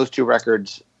put those two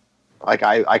records, like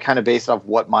I kind of base off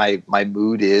what my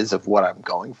mood is of what I'm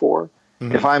going for.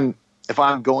 Mm-hmm. If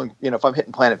I'm going, if I'm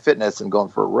hitting Planet Fitness and going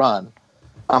for a run,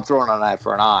 I'm throwing on Eye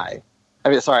for an Eye.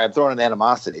 I'm throwing an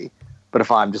Animosity. But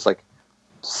if I'm just like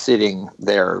sitting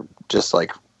there, just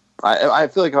like I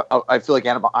feel like Eye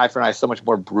for an Eye is so much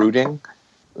more brooding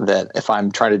that if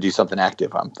I'm trying to do something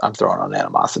active, I'm throwing on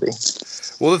Animosity.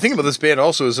 Well, the thing about this band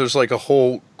also is there's like a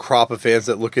whole crop of fans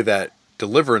that look at that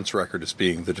Deliverance record as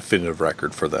being the definitive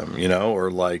record for them, or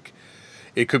like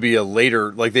it could be a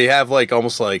later, like they have like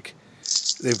almost like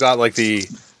they've got like the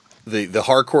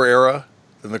hardcore era,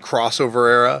 then the crossover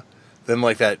era, then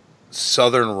like that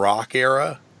southern rock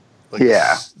era, like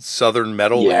southern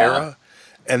metal era,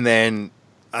 and then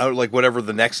like whatever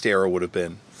the next era would have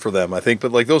been for them, I think.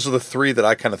 But like those are the three that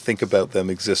I kind of think about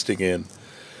them existing in.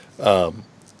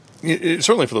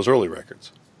 Certainly for those early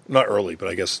records, not early, but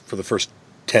I guess for the first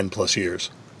 10 plus years.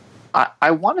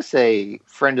 I want to say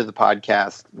friend of the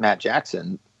podcast, Matt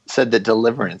Jackson, said that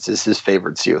Deliverance is his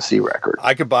favorite COC record.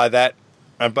 I could buy that.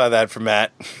 I'd buy that from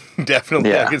Matt. Definitely.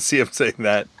 Yeah. I could see him saying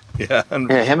that. Yeah. Him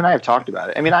and I have talked about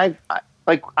it. I mean, I'm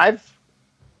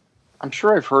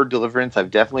sure I've heard Deliverance.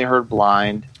 I've definitely heard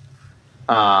Blind.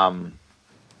 I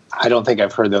don't think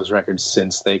I've heard those records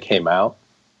since they came out.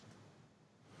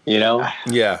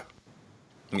 Yeah.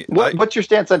 What's your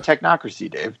stance on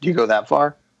Technocracy, Dave? Do you go that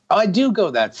far? I do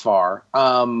go that far.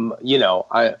 I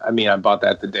mean, I bought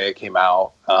that the day it came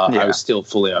out. I was still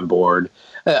fully on board.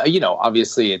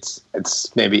 Obviously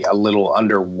it's maybe a little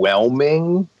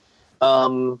underwhelming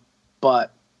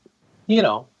but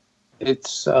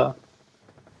it's.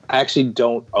 I actually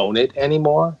don't own it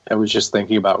anymore. I was just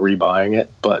thinking about rebuying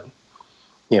it, but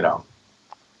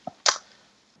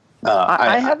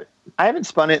I haven't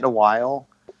spun it in a while.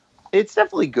 It's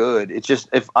definitely good. It's just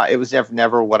it was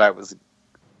never what I was.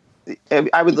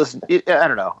 I would listen. I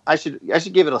don't know. I should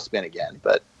give it a spin again.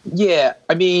 But yeah,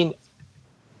 I mean,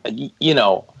 like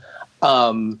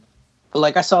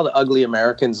I saw the Ugly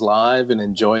Americans live and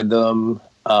enjoyed them.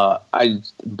 But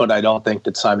I don't think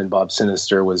that Simon Bob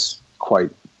Sinister was quite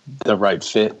the right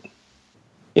fit.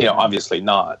 Obviously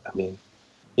not. I mean,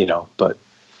 but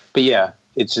yeah,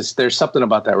 it's just there's something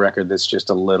about that record that's just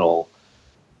a little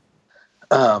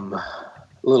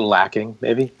lacking,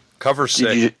 maybe. Cover's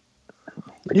sick.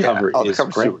 The cover is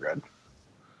cover's great. super good.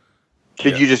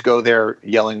 Did you just go there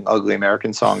yelling Ugly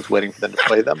American songs, waiting for them to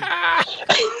play them?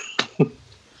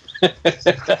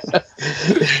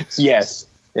 Yes.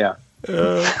 Yeah.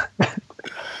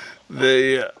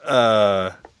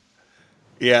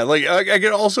 Yeah, like I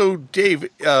could also, Dave,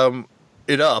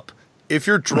 it up. If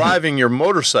you're driving your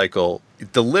motorcycle,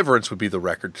 Deliverance would be the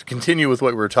record. To continue with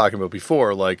what we were talking about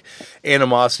before, like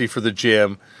Animosity for the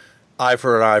gym, Eye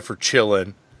for an Eye for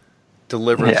chillin',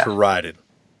 Deliverance for riding.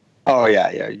 Oh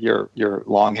yeah. Your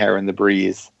long hair in the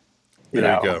breeze.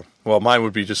 There you go. Well, mine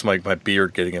would be just like my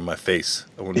beard getting in my face.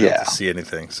 I wouldn't be able to see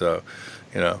anything. So,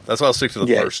 that's why I'll stick to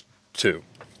the first two.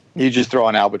 You just throw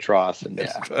on Albatross and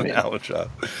Albatross.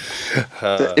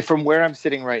 From where I'm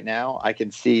sitting right now, I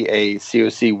can see a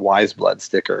COC Wise Blood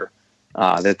sticker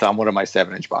that's on one of my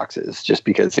 7-inch boxes, just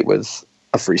because it was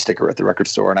a free sticker at the record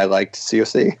store, and I liked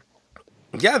COC.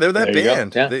 Yeah, they're that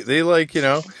band. Yeah. They like,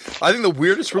 I think the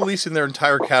weirdest release in their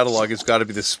entire catalog has got to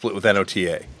be the split with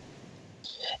NOTA.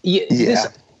 Yeah.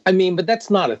 But that's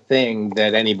not a thing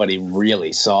that anybody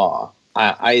really saw.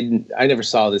 I never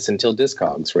saw this until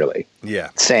Discogs, really. Yeah.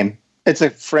 Same. It's a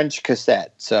French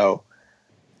cassette, so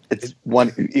it's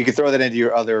one. You could throw that into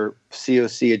your other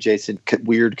COC adjacent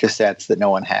weird cassettes that no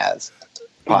one has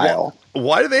pile.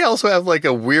 Why do they also have like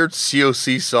a weird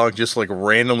COC song just like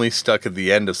randomly stuck at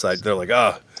the end of side? They're like,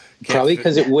 probably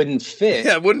because it wouldn't fit.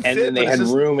 Yeah, it wouldn't fit. And then they had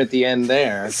room at the end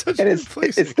there. It's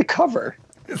the cover.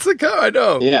 It's the cover. I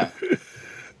know. Yeah.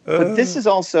 But this is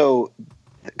also,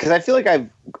 because I feel like I've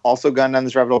also gone down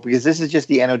this rabbit hole, because this is just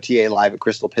the NOTA Live at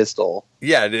Crystal Pistol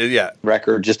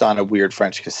record, just on a weird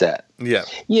French cassette. Yeah,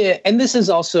 and this is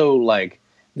also like,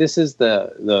 this is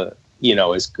the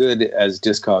as good as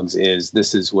Discogs is,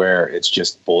 this is where it's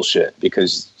just bullshit,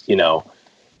 because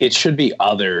it should be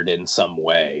othered in some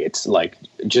way. It's like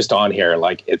just on here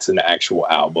like it's an actual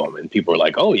album, and people are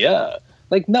like, oh yeah,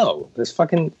 like no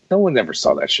one ever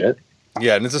saw that shit.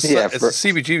 Yeah, and it's a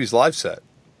CBGB's live set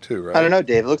too, right? I don't know,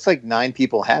 Dave. It looks like 9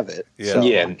 people have it. Yeah. So,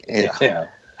 yeah.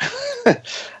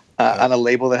 On a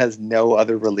label that has no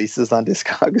other releases on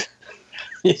Discogs.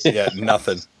 Yeah,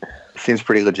 nothing. Seems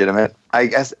pretty legitimate. I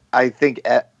think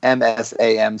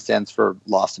MSAM stands for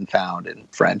Lost and Found in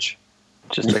French.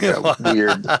 Just like a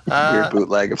weird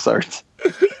bootleg of sorts.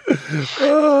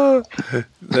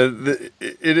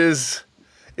 It is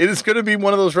going to be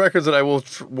one of those records that I will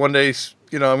one day.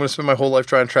 I'm going to spend my whole life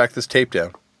trying to track this tape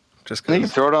down. Just you can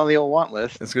throw it on the old want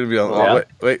list. It's going to be on.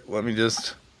 Wait. Let me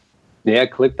just. Yeah,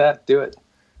 click that. Do it.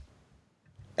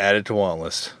 Add it to want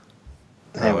list.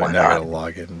 Now I got to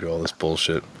log in and do all this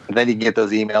bullshit. And then you can get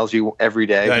those emails you every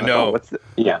day. I know.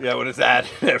 Yeah, when it's added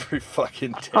every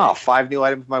fucking day. Oh, 5 new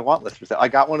items in my want list. I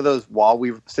got one of those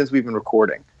since we've been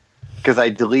recording, because I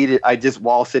deleted. I just,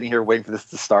 while sitting here waiting for this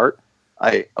to start,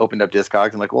 I opened up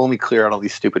Discogs. I'm like, well, let me clear out all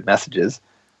these stupid messages.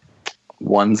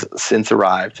 One's since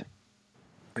arrived.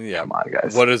 Yeah, come on,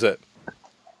 guys. What is it?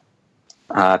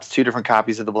 It's 2 different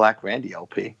copies of the Black Randy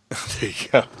LP. There you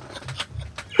go.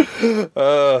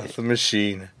 The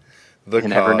machine. You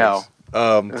never know.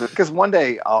 Because one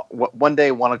day want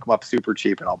to come up super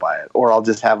cheap and I'll buy it, or I'll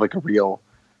just have like a real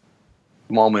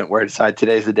moment where I decide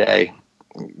today's the day.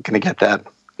 I'm gonna get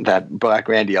that Black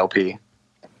Randy LP.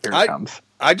 Here it comes.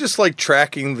 I just like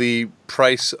tracking the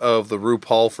price of the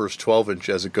RuPaul first 12-inch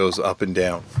as it goes up and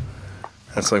down.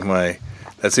 That's like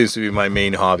that seems to be my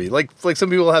main hobby. Like some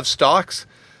people have stocks.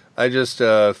 I just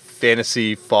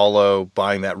fantasy follow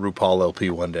buying that RuPaul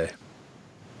LP one day.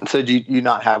 So do you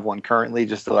not have one currently,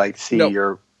 just to like see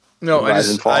your rise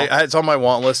and fall? It's on my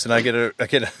want list, and I get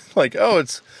like, oh,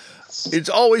 it's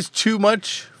always too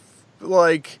much,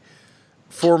 like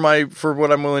for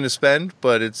what I'm willing to spend,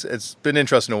 but it's been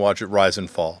interesting to watch it rise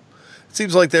and fall. It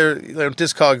seems like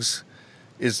Discogs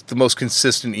is the most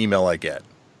consistent email I get.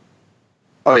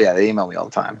 Oh yeah, they email me all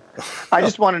the time. I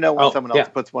just want to know when someone else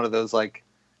puts one of those like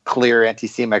clear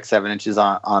anti-CMX 7 inches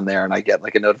on there, and I get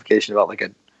like a notification about like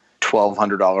a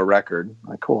 $1,200 record.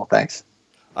 Like, cool, thanks.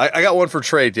 I got one for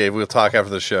trade, Dave. We'll talk after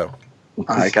the show.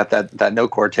 I got that no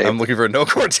core tape. I'm looking for a no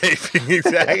core taping.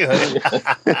 Exactly.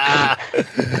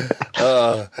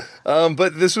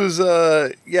 But this was,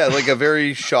 like a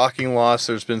very shocking loss.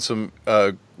 There's been some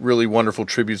really wonderful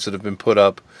tributes that have been put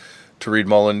up to Reed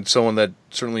Mullin, someone that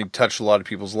certainly touched a lot of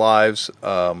people's lives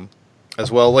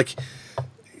as well. Like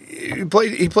he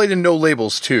played in No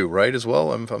Labels too, right? As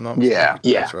well, if I'm not mistaken.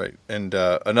 Yeah, that's right. And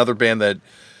another band that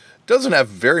doesn't have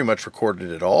very much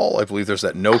recorded at all. I believe there's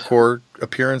that no core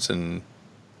appearance and.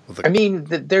 I mean,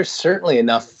 there's certainly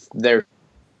enough. There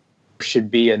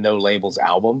should be a No Labels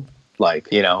album. Like,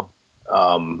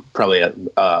 probably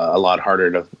a lot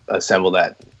harder to assemble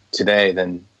that today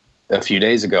than a few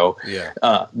days ago. Yeah.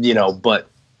 But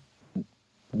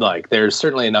like, there's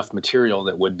certainly enough material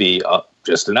that would be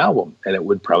just an album, and it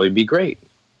would probably be great.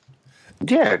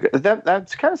 Yeah,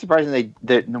 that's kind of surprising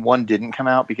that one didn't come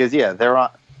out because they're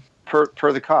on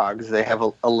per the Cogs. They have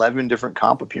 11 different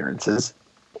comp appearances.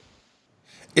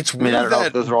 It's weird I don't know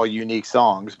if those are all unique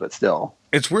songs, but still.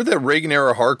 It's weird that Reagan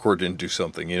era hardcore didn't do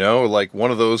something, like one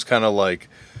of those kind of like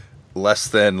less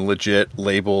than legit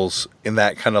labels in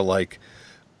that kind of like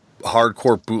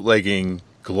hardcore bootlegging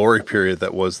glory period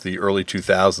that was the early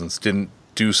 2000s didn't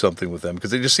do something with them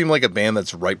because they just seem like a band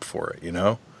that's ripe for it,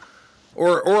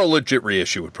 or a legit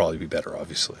reissue would probably be better,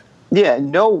 obviously. Yeah,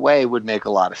 No Way would make a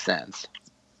lot of sense.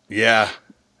 Yeah,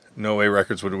 No Way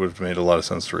Records would have made a lot of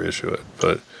sense to reissue it,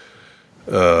 but.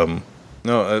 It's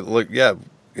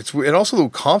and also the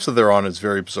comps that they're on is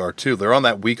very bizarre too. They're on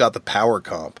that We Got the Power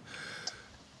comp,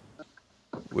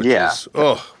 which is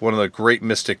one of the great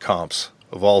Mystic comps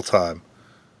of all time.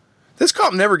 This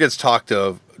comp never gets talked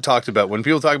about when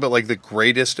people talk about like the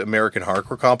greatest American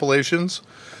hardcore compilations.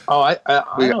 Oh, I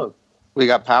know. We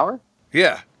Got Power?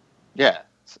 Yeah.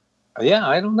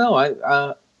 I don't know.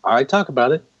 I talk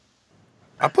about it.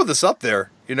 I put this up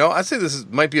there. I'd say this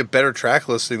might be a better track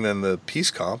listing than the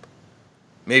Peace Comp.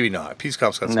 Maybe not. Peace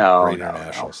Comp's got some great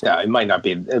international stuff. Yeah, it might not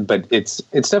be, but it's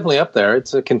definitely up there.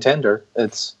 It's a contender.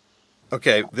 It's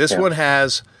okay. This one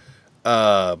has,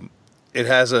 it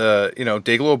has a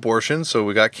Dayglow Abortion. So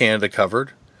we got Canada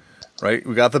covered, right?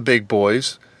 We got the Big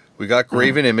Boys. We got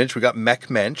Graven Image. We got Mech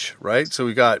Mensch, right? So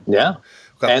we got and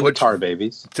Butch, the Tar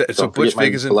Babies. So Butch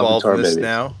Vig is involved in this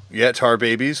now. Yeah, Tar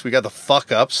Babies. We got the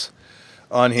Fuck Ups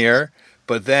on here.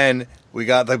 But then we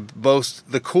got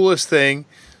the coolest thing,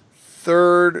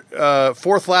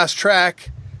 fourth last track,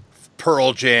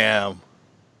 Pearl Jam.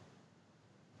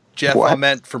 Jeff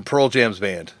Ament from Pearl Jam's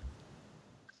band.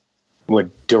 What,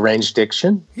 Deranged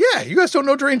Diction? Yeah, you guys don't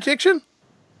know Deranged Diction?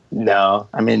 No.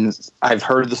 I mean, I've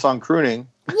heard the song Crooning.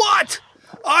 What?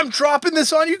 I'm dropping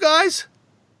this on you guys?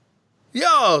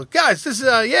 Yo, guys, this is,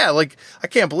 I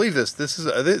can't believe this. This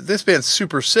is this band's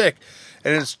super sick.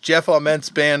 And it's Jeff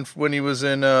Ament's band when he was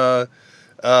in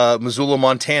Missoula,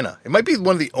 Montana. It might be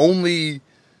one of the only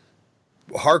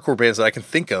hardcore bands that I can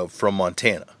think of from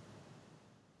Montana.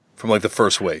 From like the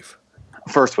first wave.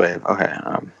 First wave, okay.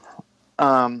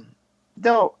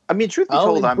 No, I mean, truth be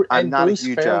told, I'm not Bruce a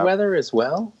huge... Fairweather as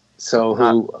well, so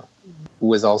who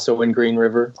was also in Green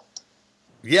River.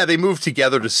 Yeah, they moved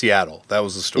together to Seattle. That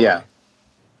was the story. Yeah.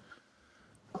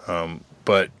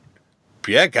 But,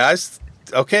 yeah, guys...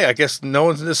 Okay, I guess no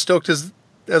one's as stoked as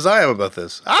I am about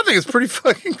this. I think it's pretty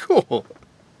fucking cool.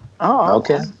 Oh,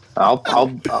 okay.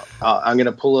 I'm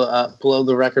gonna pull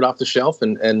the record off the shelf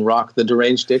and rock the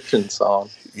Deranged Diction song.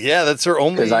 Yeah, that's their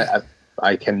only. Because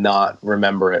I cannot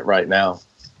remember it right now.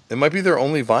 It might be their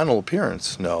only vinyl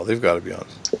appearance. No, they've got to be on.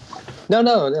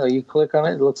 No. You click on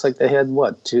it. It looks like they had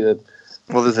what?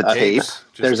 Well, there's a tape.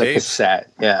 There's a cassette.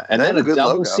 Yeah, and then a double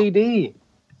logo. CD.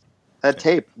 That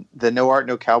tape, the No Art,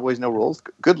 No Cowboys, No Rules,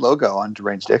 good logo on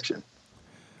Deranged Diction.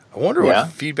 I wonder what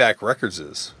Feedback Records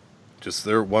is. Just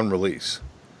their one release.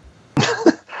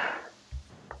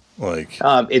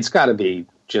 It's got to be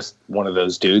just one of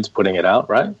those dudes putting it out,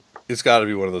 right? It's got to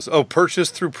be one of those. Oh,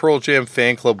 purchased through Pearl Jam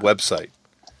Fan Club website.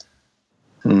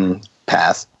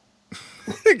 Pass.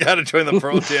 Got to join the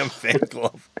Pearl Jam Fan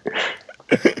Club.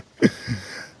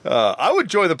 I would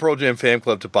join the Pearl Jam Fan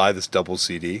Club to buy this double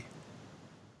CD.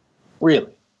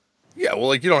 Really? Yeah,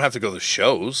 well, you don't have to go to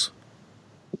shows.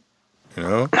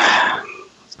 Where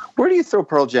do you throw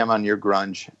Pearl Jam on your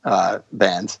grunge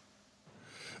bands?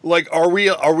 Are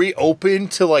we open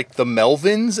to the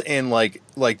Melvins and like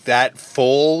that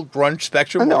full grunge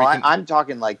spectrum? No, I'm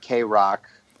talking like K-Rock.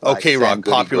 Oh, K-Rock,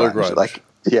 popular grunge.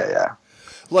 Yeah.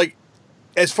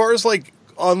 As far as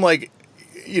on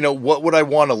what would I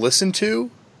want to listen to?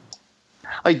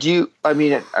 Like,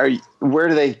 where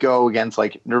do they go against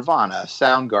like Nirvana,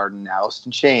 Soundgarden, Alice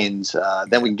in Chains?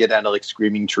 Then we can get down to like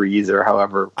Screaming Trees or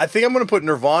however. I think I'm going to put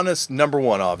Nirvana's number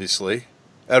one, obviously,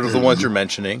 out of the ones you're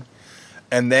mentioning.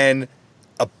 And then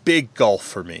a big gulf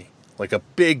for me. Like a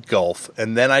big gulf.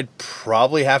 And then I'd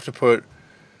probably have to put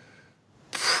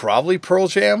Pearl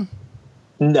Jam.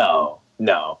 No.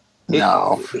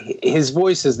 His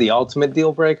voice is the ultimate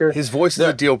deal breaker. His voice is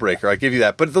a deal breaker. I give you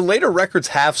that. But the later records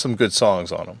have some good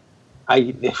songs on them.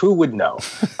 Who would know?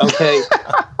 Okay.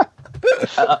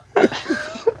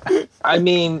 I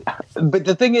mean, but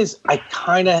the thing is, I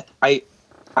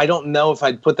don't know if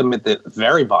I'd put them at the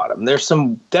very bottom. There's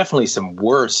definitely some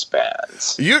worse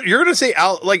bands. You're gonna say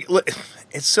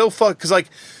it's so fun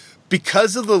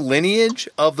because of the lineage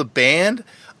of the band,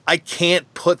 I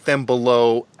can't put them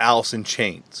below Alice in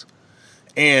Chains.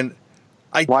 And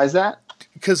why is that?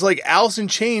 Because Alice in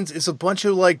Chains is a bunch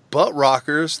of butt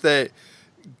rockers that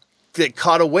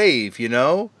caught a wave,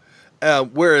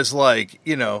 whereas now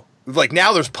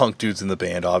there's punk dudes in the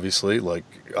band, obviously,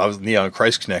 I was Neon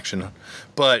Christ Connection,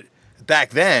 but back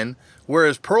then,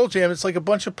 whereas Pearl Jam, it's a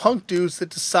bunch of punk dudes that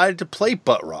decided to play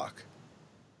butt rock.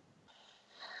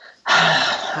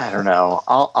 I don't know.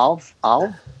 I'll.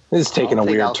 This is taking a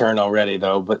weird turn already,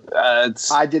 though. But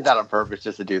I did that on purpose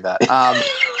just to do that.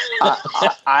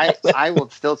 I will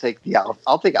still take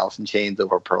I'll take Alice in Chains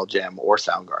over Pearl Jam or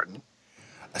Soundgarden.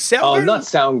 Oh, not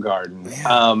Soundgarden.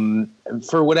 Yeah.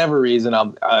 For whatever reason,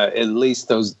 at least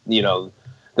those, the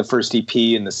first EP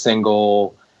and the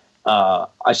single,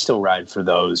 I still ride for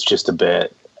those just a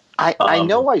bit. I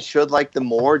know I should like them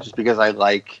more just because I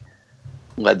like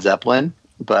Led Zeppelin,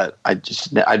 but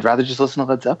I'd rather just listen to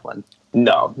Led Zeppelin.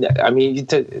 No, I mean,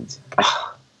 that's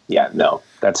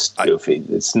goofy.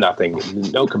 It's nothing,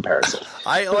 no comparison.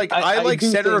 I like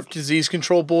Center of Disease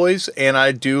Control Boys, and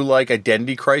I do like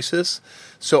Identity Crisis.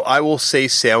 So I will say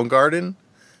Soundgarden,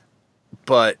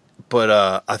 but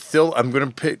I'm going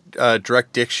to pick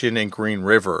Direct Diction and Green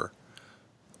River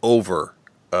over.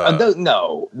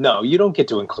 No, you don't get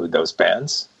to include those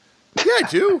bands. Yeah, I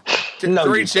do. No,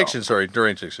 Deranged Diction.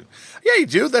 Yeah, you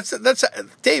do. That's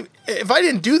Dave. If I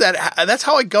didn't do that, that's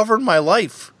how I governed my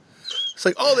life. It's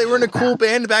they were in a cool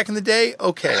band back in the day.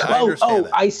 Okay, I understand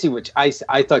that. I see what I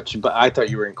thought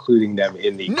you were including them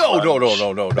in the. No.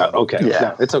 Okay,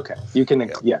 yeah, it's okay. You can.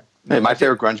 Yeah. Hey, my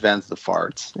favorite grunge band's the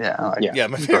Farts. Yeah,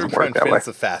 my favorite grunge band's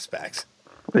the Fastbacks.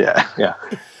 Yeah.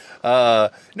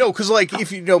 No, because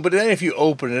if but then if you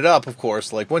open it up, of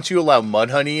course, once you allow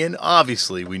Mudhoney in,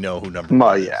 obviously we know who number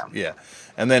one is. Yeah,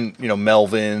 and then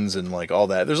Melvins and all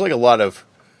that. There's a lot of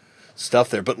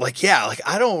stuff there, but I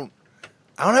don't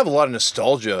have a lot of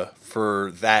nostalgia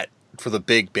for the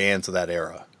big bands of that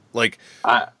era.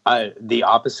 I the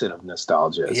opposite of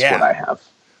nostalgia is what I have.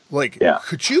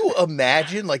 Could you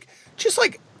imagine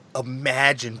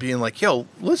imagine being yo,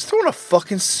 let's throw in a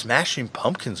fucking Smashing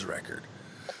Pumpkins record.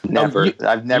 Never.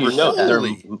 I've never said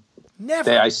that.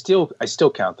 Never. I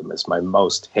still count them as my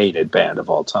most hated band of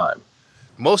all time.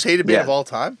 Most hated band of all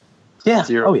time? Yeah.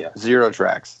 Zero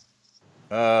tracks.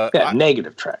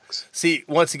 Negative tracks. See,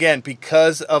 once again,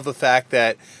 because of the fact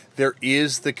that there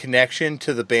is the connection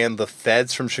to the band The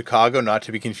Feds from Chicago, not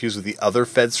to be confused with the other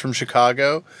Feds from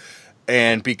Chicago,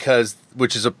 and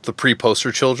which is the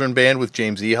Pre-Poster Children band with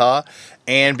James Iha,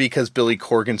 and because Billy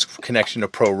Corgan's connection to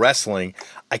pro wrestling,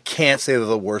 I can't say they're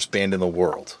the worst band in the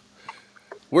world.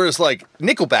 Whereas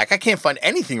Nickelback, I can't find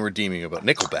anything redeeming about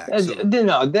Nickelback. So.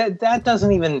 No, that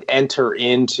doesn't even enter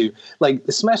into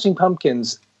the Smashing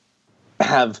Pumpkins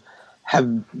have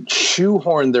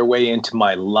shoehorned their way into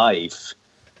my life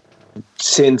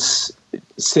since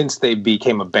they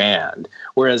became a band.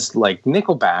 Whereas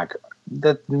Nickelback,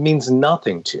 that means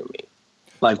nothing to me.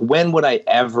 When would I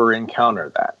ever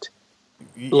encounter that?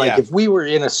 If we were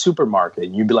in a supermarket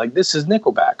and you'd be like, this is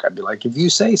Nickelback, I'd be like, if you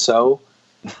say so.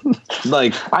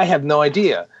 I have no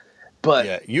idea.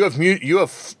 But you have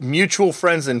mutual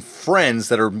friends and friends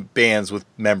that are bands with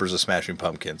members of Smashing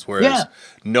Pumpkins, whereas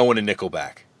no one in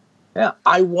Nickelback. Yeah,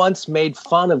 I once made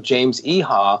fun of James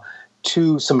Iha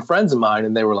to some friends of mine,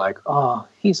 and they were like, "Oh,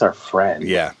 he's our friend."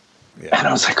 Yeah. And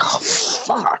I was like, "Oh,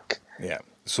 fuck." Yeah,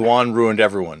 Swan ruined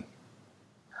everyone.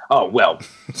 Oh well,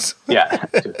 yeah.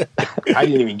 I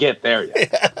didn't even get there yet.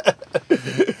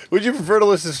 Yeah. Would you prefer to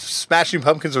listen to Smashing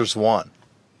Pumpkins or Swan?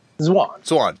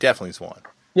 Swan, definitely Swan.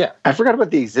 Yeah, I forgot about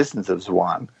the existence of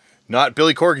Swan. Not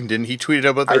Billy Corgan didn't. He tweeted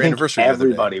about their anniversary.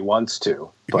 Everybody wants to.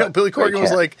 Billy Corgan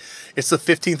was like, "It's the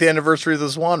 15th anniversary of the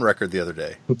Swan record the other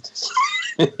day."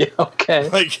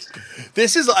 Okay.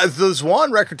 This is the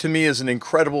Swan record to me is an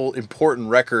incredible, important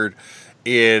record,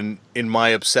 in my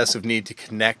obsessive need to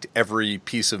connect every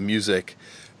piece of music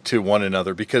to one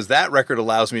another, because that record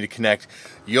allows me to connect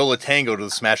Yola Tango to the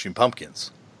Smashing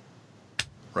Pumpkins.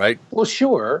 Right? Well,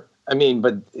 sure. I mean,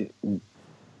 but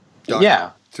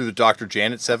through the Dr.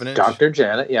 Janet 7-inch. Dr.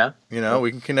 Janet, yeah. You know,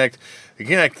 we can connect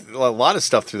a lot of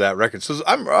stuff through that record. So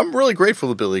I'm really grateful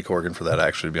to Billy Corgan for that,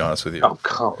 actually, to be honest with you. Oh,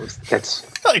 come on. That's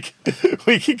like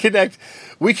we can connect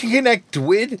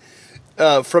Dwid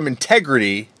from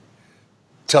Integrity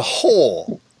to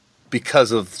Hole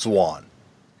because of Zwan.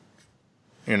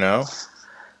 You know?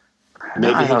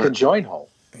 Maybe he could join Hole.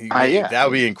 That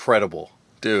would be incredible.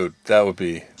 Dude, that would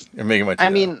be... You're making my... I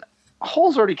mean,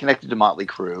 Hole's already connected to Motley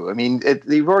Crue. I mean,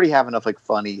 you already have enough like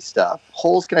funny stuff.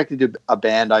 Hole's connected to a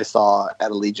band I saw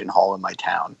at a Legion Hall in my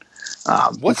town.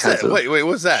 What's that? Wait,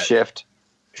 what's that? Shift.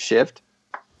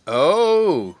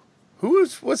 Oh,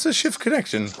 what's the Shift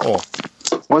connection? Oh,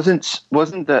 wasn't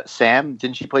that Sam?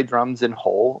 Didn't she play drums in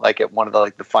Hole like at one of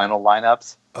the final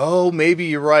lineups? Oh, maybe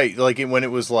you're right. Like when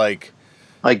it was like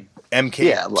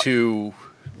MK2,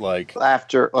 like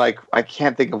after I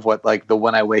can't think of what the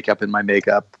When I Wake Up in My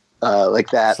Makeup. Like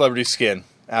that. Celebrity Skin.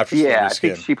 After Celebrity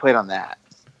Skin. I think she played on that.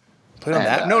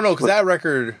 No, because that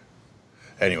record...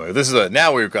 Anyway,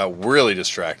 now we've got really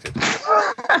distracted.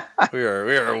 we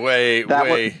are way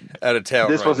out of town.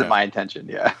 This wasn't my intention,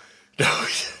 yeah.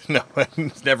 No,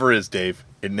 it never is, Dave.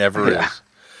 It never is.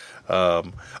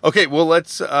 Okay, well,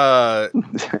 let's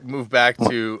move back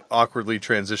to awkwardly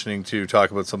transitioning to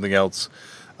talk about something else.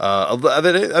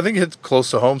 I think it's close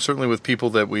to home, certainly with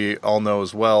people that we all know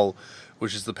as well,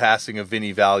 which is the passing of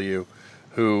Vinny Value,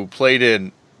 who played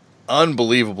in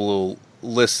unbelievable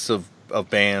lists of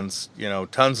bands,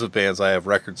 tons of bands I have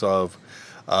records of.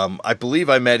 I believe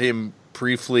I met him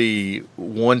briefly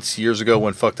once years ago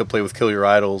when Fucked Up played with Kill Your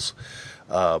Idols,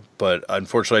 but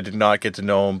unfortunately I did not get to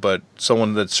know him, but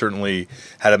someone that certainly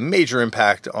had a major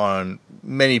impact on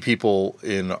many people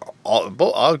in a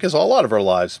lot of our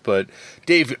lives. But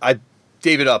Dave, I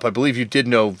believe you did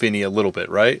know Vinny a little bit,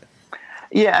 right?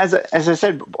 Yeah, as I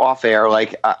said off air,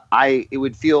 it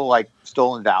would feel like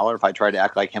stolen valor if I tried to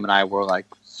act like him and I were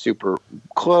super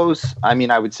close. I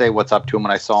mean, I would say what's up to him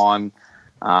when I saw him.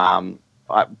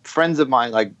 Friends of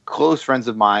mine, close friends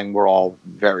of mine, were all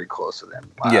very close with him.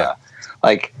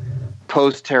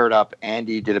 Post Tear It Up,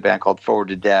 Andy did a band called Forward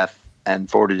to Death,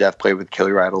 and Forward to Death played with Kill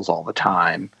Your Idols all the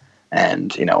time.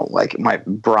 And my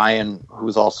Brian, who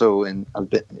was also in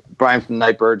Brian from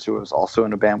Nightbirds, who was also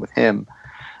in a band with him.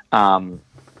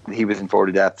 He was in Forward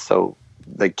to Death, so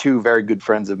two very good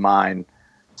friends of mine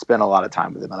spent a lot of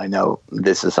time with him, and I know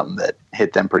this is something that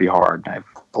hit them pretty hard. I have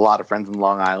a lot of friends in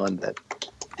Long Island that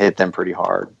hit them pretty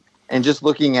hard. And just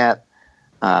looking at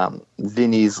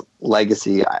Vinny's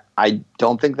legacy, I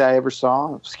don't think that I ever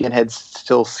saw skinheads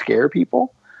still scare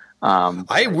people.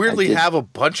 I weirdly have a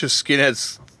bunch of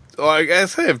skinheads. Well, I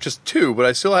guess I have just two, but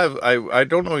I still have. I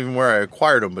don't know even where I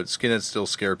acquired them, but skinheads still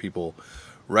scare people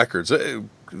records. I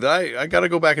got to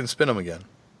go back and spin them again.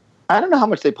 I don't know how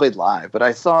much they played live, but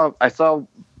I saw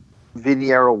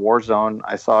Vinny era Warzone.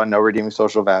 I saw No Redeeming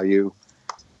Social Value,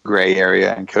 Gray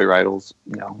Area, and Kill Your Idols.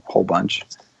 A whole bunch.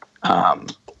 So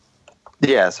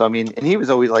I mean, and he was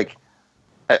always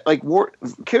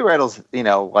Kill Your Idols. In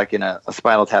a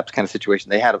Spinal Tap kind of situation,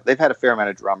 they've had a fair amount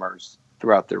of drummers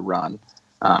throughout their run.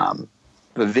 But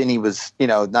Vinny was,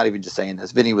 not even just saying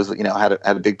this. Vinny was, had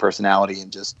a big personality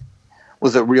and just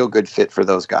was a real good fit for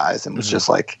those guys, and was just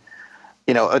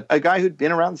a guy who'd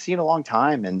been around the scene a long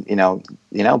time, and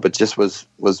but just was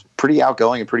pretty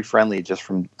outgoing and pretty friendly just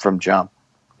from jump.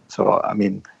 So I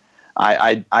mean,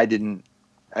 I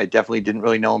definitely didn't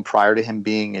really know him prior to him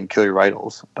being in Kill Your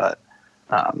Idols, but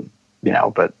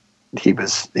but he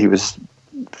was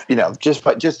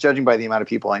just judging by the amount of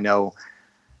people I know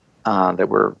that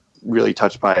were really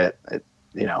touched by it.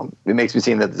 It makes me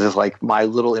seem that just my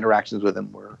little interactions with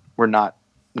him were not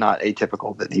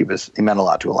atypical, that he meant a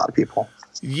lot to a lot of people.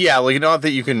 Yeah, not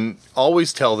that you can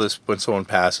always tell this when someone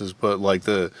passes, but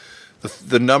the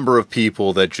number of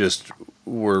people that just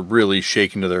were really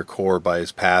shaken to their core by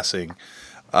his passing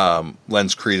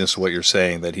lends credence to what you're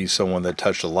saying, that he's someone that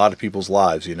touched a lot of people's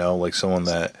lives, someone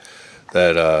that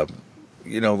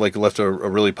left a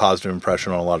really positive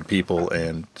impression on a lot of people,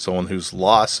 and someone whose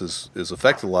loss has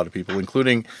affected a lot of people,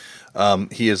 including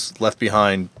he has left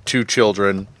behind 2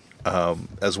 children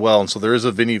as well. And so there is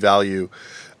a Vinny Value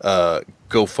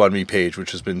GoFundMe page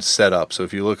which has been set up. So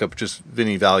if you look up just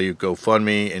Vinny Value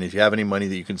GoFundMe, and if you have any money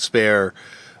that you can spare,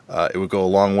 it would go a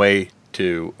long way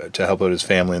to help out his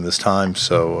family in this time.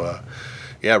 So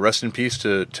rest in peace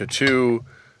to 2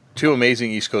 Two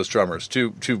amazing East Coast drummers.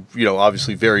 Two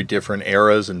obviously very different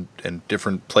eras and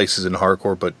different places in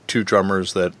hardcore, but two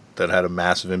drummers that had a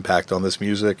massive impact on this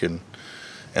music and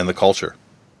the culture.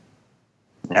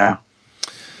 Yeah.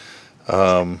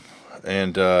 I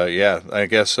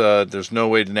guess there's no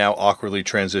way to now awkwardly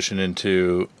transition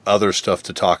into other stuff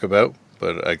to talk about,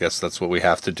 but I guess that's what we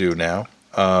have to do now.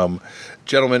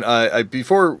 Gentlemen,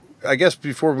 before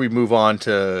we move on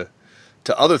to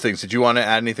other things, did you want to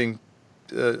add anything,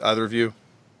 either of you?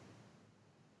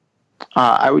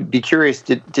 I would be curious,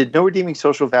 did No Redeeming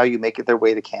Social Value make it their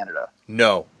way to Canada?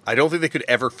 No, I don't think they could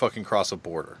ever fucking cross a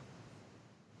border.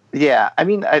 Yeah, I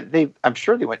mean, I'm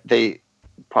sure they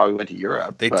probably went to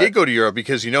Europe. They did go to Europe,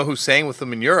 because you know who sang with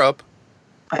them in Europe?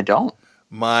 I don't.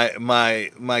 My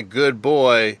good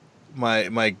boy, my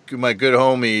good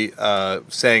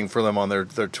homie, sang for them on their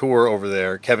tour over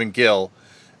there, Kevin Gill,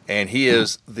 and he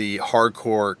is the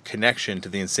hardcore connection to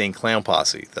the Insane Clown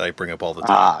Posse that I bring up all the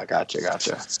time. Ah, gotcha.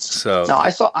 So no,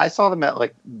 I saw them at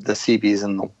like the CBs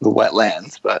and the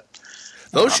wetlands, but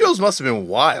those shows must have been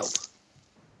wild.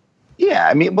 Yeah,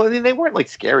 I mean, they weren't like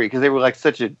scary because they were like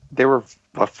they were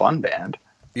a fun band.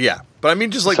 Yeah, but I mean,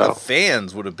 just like the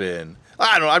fans would have been.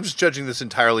 I don't know. I'm just judging this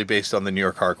entirely based on the New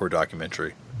York hardcore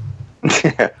documentary.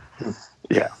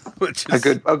 Yeah,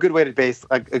 a good way to base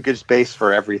a good space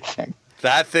for everything.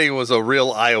 That thing was a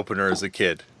real eye opener as a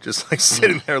kid. Just like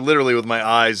sitting there, literally with my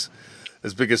eyes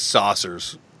as big as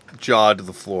saucers, jawed to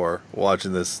the floor,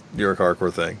 watching this New York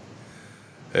hardcore thing.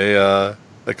 A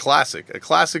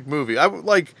classic movie. I would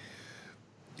like.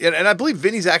 And I believe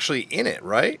Vinny's actually in it,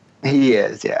 right? He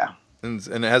is, yeah. And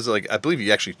it has I believe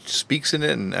he actually speaks in it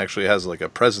and actually has like a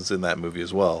presence in that movie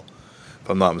as well, if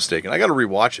I'm not mistaken. I got to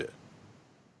rewatch it.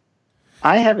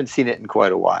 I haven't seen it in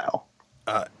quite a while.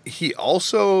 He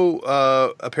also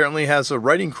apparently has a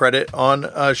writing credit on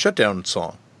a Shutdown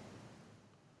song.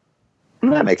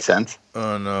 That makes sense.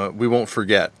 On We Won't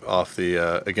Forget off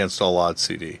the Against All Odds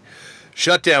CD.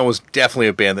 Shutdown was definitely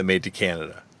a band that made to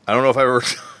Canada. I don't know if I ever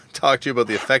talk to you about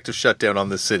the effect of Shutdown on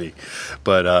this city,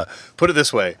 but put it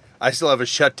this way, I still have a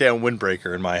Shutdown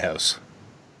windbreaker in my house.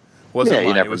 Wasn't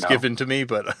mine, it was given to me,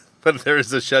 but there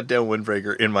is a Shutdown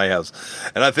windbreaker in my house,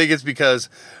 and I think it's because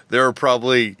there are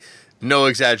probably, no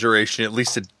exaggeration, at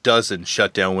least a dozen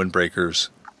Shutdown windbreakers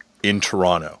in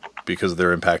Toronto because of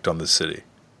their impact on this city.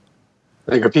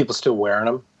 Are people still wearing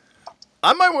them?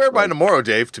 I might wear mine tomorrow,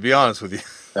 Dave, to be honest with you.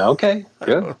 Okay,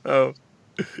 good. I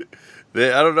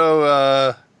don't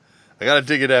know. I got to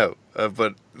dig it out.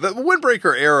 But the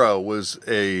windbreaker era was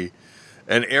an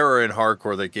era in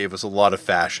hardcore that gave us a lot of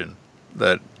fashion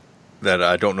that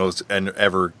I don't know is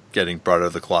ever getting brought out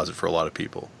of the closet for a lot of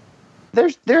people.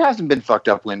 There hasn't been fucked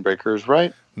up windbreakers,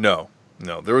 right? No.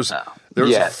 There was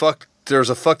a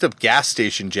fucked up gas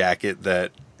station jacket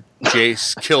that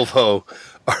Jace Kilvo,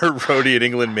 our roadie in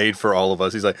England, made for all of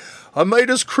us. He's like, I made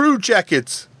us crew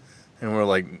jackets. And we're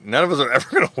like, none of us are ever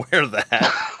going to wear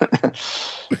that.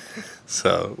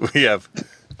 So we have,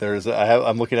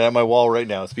 I'm looking at my wall right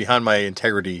now. It's behind my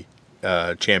Integrity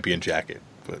champion jacket.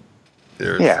 But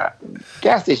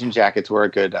gas station jackets were a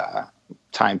good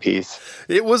timepiece.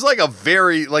 It was like a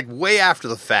very, way after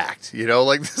the fact,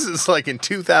 like this is like in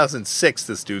 2006,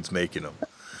 this dude's making them.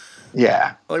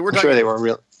 Yeah. Like I'm sure they were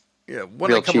real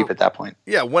cheap at that point.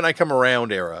 Yeah. When I Come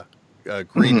Around era,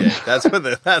 Green Day. That's when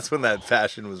that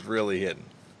fashion was really hitting.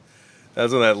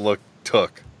 That's when that look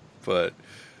took. But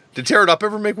did Tear It Up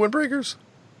ever make windbreakers?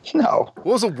 No. What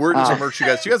was the weirdest merch you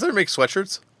guys? Do you guys ever make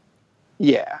sweatshirts?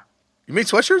 Yeah. You made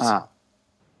sweatshirts?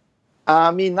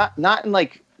 I mean, not in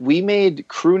we made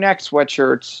crew neck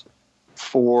sweatshirts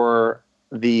for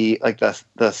the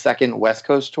second West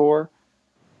Coast tour.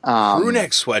 Crew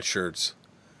neck sweatshirts.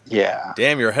 Yeah.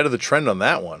 Damn, you're ahead of the trend on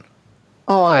that one.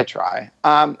 Oh, I try.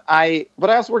 But I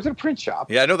also worked at a print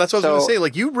shop. Yeah, I know. That's what I was going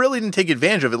to say. You really didn't take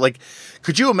advantage of it.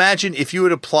 Could you imagine if you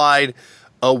had applied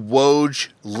a Woj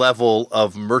level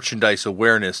of merchandise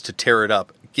awareness to Tear It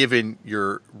Up, given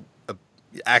your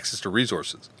access to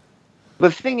resources?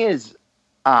 The thing is,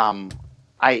 I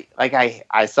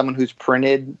someone who's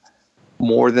printed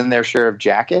more than their share of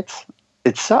jackets,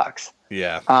 it sucks.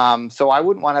 Yeah. So I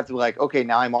wouldn't want to have to be okay,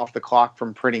 now I'm off the clock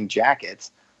from printing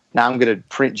jackets. Now I'm going to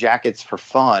print jackets for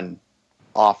fun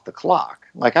off the clock.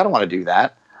 I don't want to do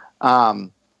that.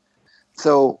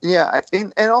 So yeah,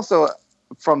 and also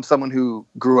from someone who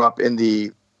grew up in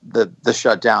the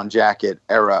shutdown jacket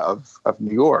era of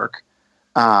New York,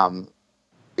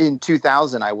 in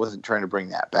 2000, I wasn't trying to bring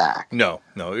that back. No,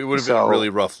 it would have been a really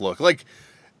rough look.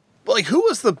 Who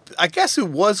was I guess it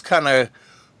was kind of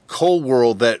Cold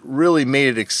World that really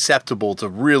made it acceptable to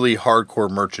really hardcore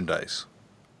merchandise.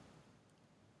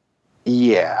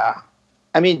 Yeah.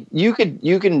 I mean, you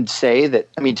can say that.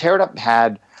 I mean, Tear It Up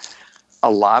had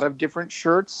a lot of different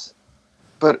shirts,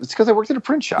 but it's because I worked at a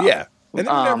print shop. Yeah, and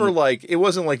they were never like, it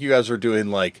wasn't like you guys were doing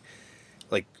like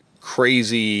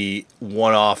crazy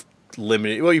one-off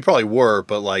limited. Well, you probably were,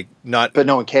 but like not. But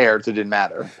no one cared, so it didn't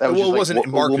matter. That was well, it just wasn't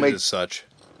marketed make, as such.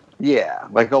 Yeah,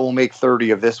 like we'll make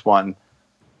 30 of this one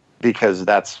because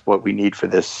that's what we need for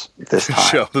this time.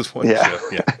 show. This one show.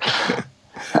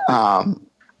 Yeah.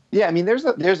 Yeah, I mean, there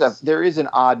is an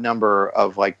odd number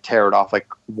of like Tear It Off, like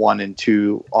 1 and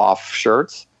 2 off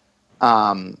shirts,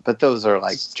 but those are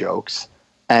like jokes.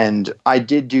 And I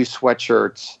did do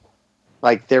sweatshirts.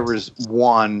 Like there was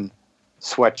one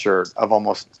sweatshirt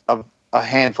of a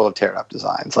handful of Tear It Up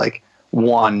designs, like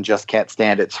one Just Can't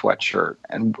Stand It sweatshirt,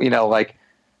 and like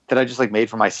that I just like made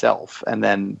for myself and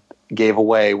then gave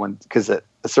away because at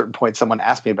a certain point someone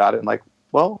asked me about it, and like,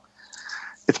 well,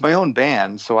 it's my own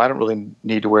band, so I don't really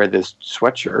need to wear this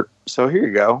sweatshirt. So here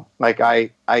you go. Like I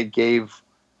gave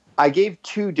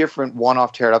 2 different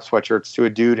one-off Tear It Up sweatshirts to a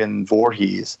dude in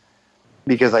Voorhees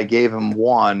because I gave him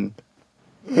one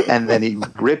and then he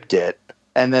ripped it.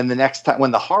 And then the next time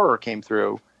when the horror came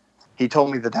through, he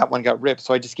told me that one got ripped.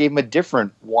 So I just gave him a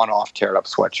different one-off Tear It Up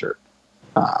sweatshirt.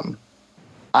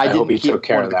 I hope he took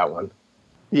care of that one.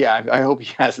 Yeah, I hope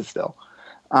he has it still.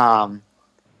 But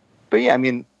yeah, I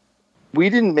mean, we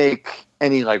didn't make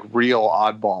any like real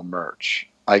oddball merch,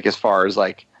 like as far as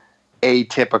like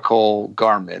atypical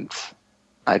garments.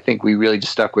 I think we really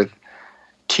just stuck with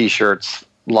t-shirts,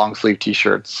 long sleeve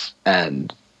t-shirts,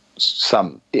 and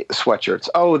some sweatshirts.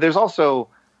 Oh, there's also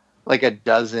like a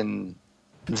dozen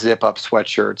zip up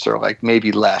sweatshirts, or like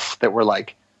maybe less, that were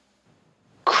like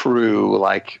crew,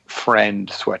 like friend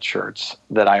sweatshirts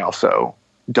that I also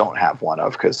don't have one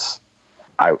of because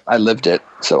I lived it,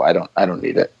 so I don't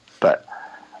need it. But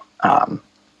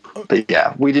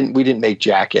yeah, we didn't make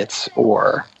jackets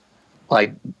or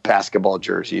like basketball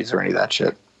jerseys or any of that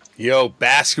shit. Yo,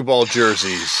 basketball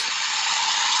jerseys.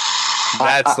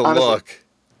 That's the honestly, look.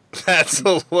 That's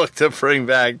the look to bring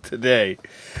back today.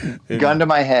 Gun to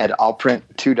my head, I'll print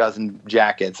 24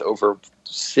 jackets over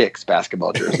 6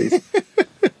 basketball jerseys.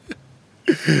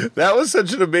 That was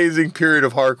such an amazing period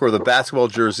of hardcore, the basketball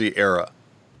jersey era.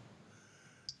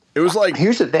 It was like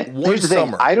here's the thing.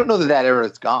 Summer. I don't know that era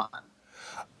is gone.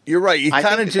 You're right. You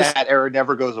kind of just that era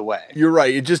never goes away. You're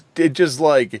right. It just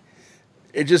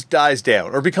dies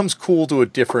down or becomes cool to a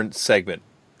different segment,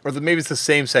 or maybe it's the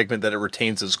same segment that it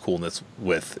retains its coolness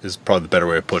with. Is probably the better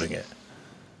way of putting it.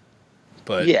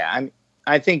 But yeah,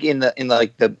 I think in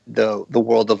the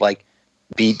world of like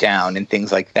beatdown and things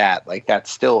like that, like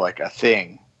that's still like a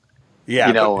thing.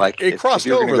 Yeah, like it crossed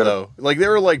over though. Like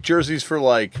there were like jerseys for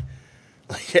like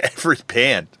every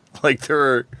band. Like there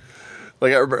were,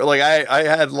 like I remember, like I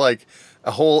had like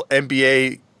a whole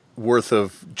NBA worth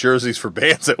of jerseys for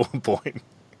bands at one point.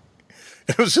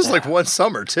 It was just like one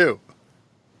summer too.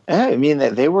 Yeah, I mean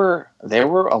there were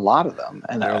a lot of them,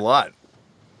 and there were a lot.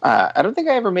 I don't think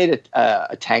I ever made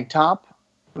a tank top.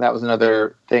 That was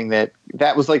another thing that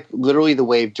was like literally the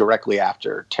wave directly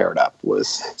after Tear It Up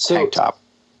was tank top.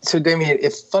 So Damian,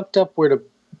 if Fucked Up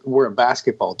were a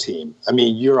basketball team, I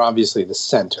mean, you're obviously the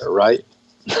center, right?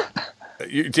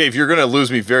 Dave, you're going to lose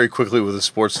me very quickly with the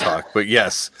sports talk, but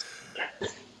yes.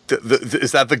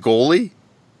 Is that the goalie?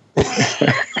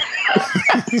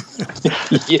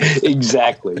 Yeah,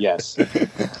 exactly, yes.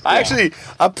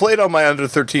 I played on my under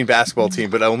 13 basketball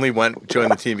team, but I only joined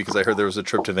the team because I heard there was a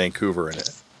trip to Vancouver in it.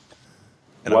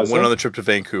 And I went on the trip to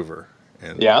Vancouver.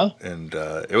 And, And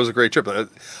it was a great trip.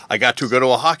 I got to go to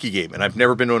a hockey game, and I've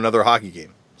never been to another hockey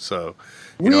game. So,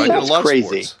 I did a lot of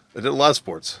sports. I did a lot of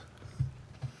sports.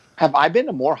 Have I been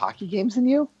to more hockey games than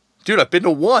you? Dude, I've been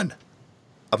to one.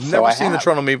 I've never seen the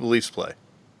Toronto Maple Leafs play.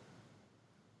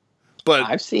 But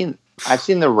I've seen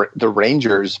the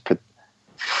Rangers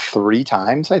 3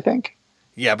 times, I think.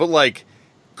 Yeah, but like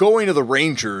going to the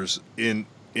Rangers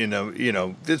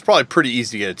it's probably pretty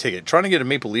easy to get a ticket. Trying to get a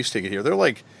Maple Leafs ticket here, they're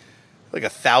like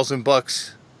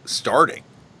 $1,000 starting.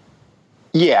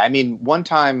 Yeah, I mean, one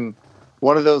time,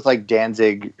 one of those like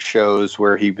Danzig shows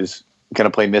where he was going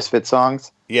to play Misfit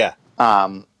songs. Yeah.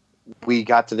 We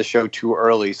got to the show too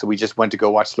early, so we just went to go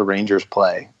watch the Rangers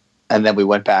play, and then we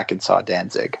went back and saw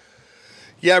Danzig.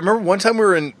 Yeah, I remember one time we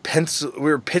were in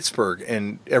Pittsburgh,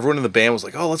 and everyone in the band was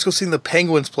like, "Oh, let's go see the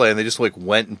Penguins play," and they just like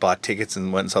went and bought tickets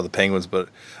and went and saw the Penguins. But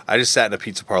I just sat in a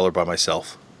pizza parlor by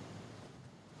myself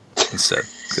instead,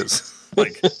 because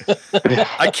like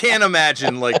I can't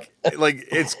imagine like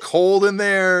it's cold in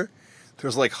there.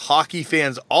 There's like hockey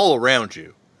fans all around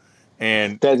you,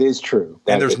 and that is true.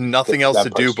 And there's nothing else to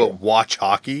do but watch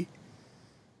hockey.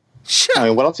 I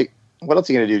mean, what else? What else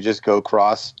are you going to do? Just go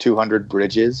cross 200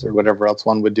 bridges or whatever else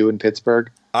one would do in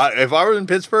Pittsburgh? If I were in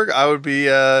Pittsburgh, I would be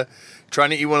trying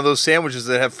to eat one of those sandwiches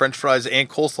that have French fries and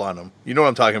coleslaw on them. You know what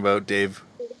I'm talking about, Dave.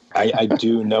 I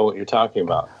do know what you're talking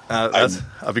about.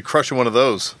 I'll be crushing one of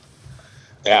those.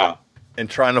 Yeah. And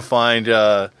trying to find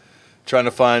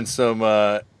some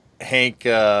Hank.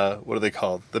 What are they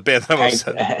called? The band that was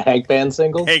Hank Band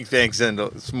singles. Hank Band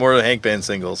singles. It's more of Hank Band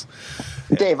singles.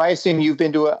 Dave, I assume you've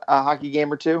been to a hockey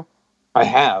game or two. I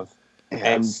have, Yes.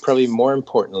 and probably more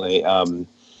importantly,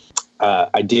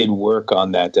 I did work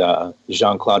on that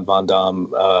Jean-Claude Van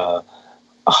Damme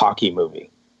hockey movie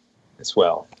as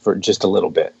well for just a little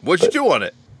bit. What'd you do on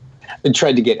it? I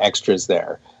tried to get extras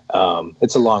there.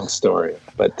 It's a long story,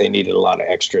 but they needed a lot of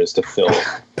extras to fill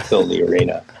the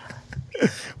arena.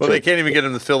 Well, they can't even get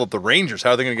him to fill up the Rangers.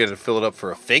 How are they going to get him to fill it up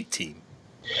for a fake team?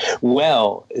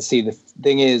 Well, see, the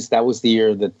thing is, that was the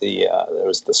year that there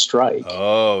was the strike.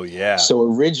 Oh, yeah.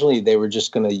 So originally they were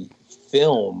just going to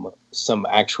film some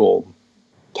actual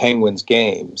Penguins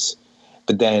games,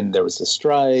 but then there was a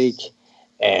strike,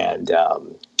 and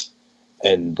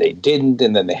they didn't,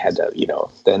 and then they had to,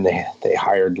 then they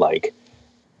hired like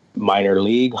minor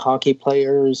league hockey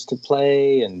players to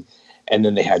play, and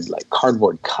then they had like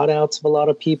cardboard cutouts of a lot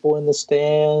of people in the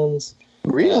stands.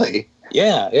 Really?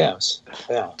 Yeah.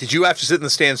 Did you have to sit in the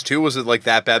stands too? Was it like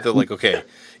that bad? They're like, okay,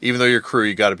 even though you're crew,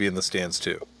 you got to be in the stands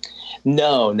too.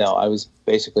 No. I was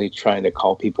basically trying to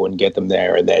call people and get them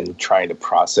there, and then trying to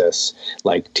process,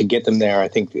 like, to get them there. I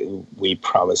think they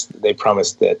promised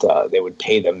that they would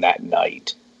pay them that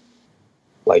night.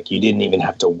 Like, you didn't even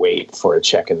have to wait for a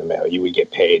check in the mail. You would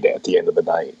get paid at the end of the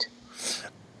night.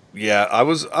 Yeah, I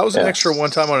was an extra one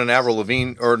time on an Avril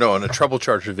Lavigne, on a Trouble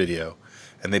Charger video,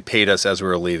 and they paid us as we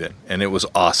were leaving, and it was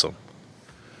awesome.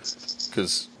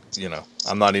 Because,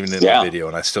 I'm not even in the video,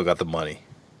 and I still got the money.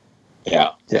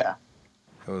 Yeah.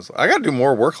 I got to do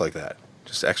more work like that,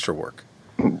 just extra work.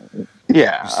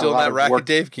 Yeah. You still in that racket,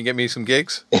 Dave? Can you get me some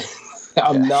gigs?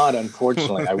 I'm not,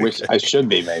 unfortunately. I wish I should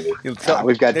be, maybe.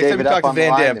 We've got David up on the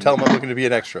line. Van Damme, tell him I'm looking to be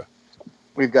an extra.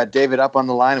 We've got David up on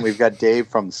the line, and we've got Dave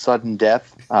from Sudden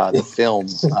Death, the film,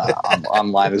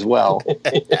 online as well.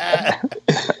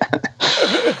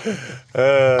 Next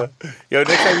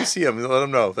time you see him, let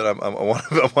him know that I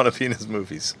want to be in his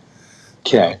movies.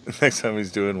 Okay. Next time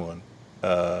he's doing one.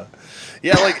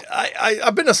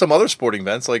 I've been to some other sporting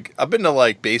events. Like, I've been to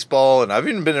like baseball, and I've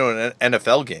even been to an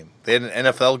NFL game. They had an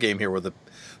NFL game here where I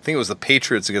think it was the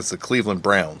Patriots against the Cleveland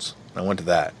Browns. I went to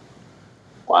that.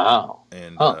 Wow.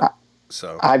 And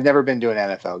so I've never been to an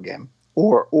NFL game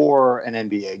or an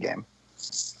NBA game.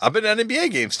 I've been to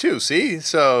NBA games too. See,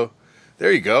 so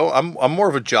there you go. I'm more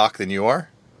of a jock than you are.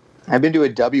 I've been to a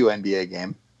WNBA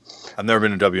game. I've never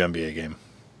been to a WNBA game.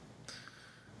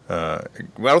 I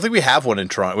don't think we have one in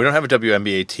Toronto. We don't have a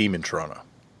WNBA team in Toronto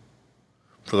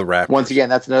for the Raptors. Once again,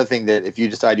 that's another thing that if you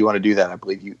decide you want to do that, I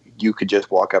believe you could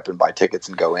just walk up and buy tickets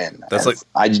and go in. That's like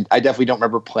I definitely don't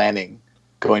remember planning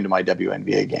going to my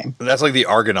WNBA game. That's like the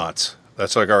Argonauts.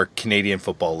 That's like our Canadian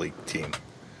Football League team.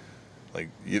 Like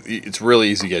it's really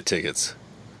easy to get tickets.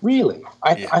 Really?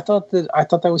 I thought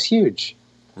that was huge.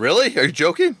 Really? Are you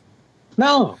joking?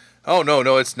 No. Oh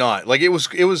no, it's not. Like it was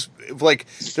like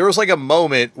there was like a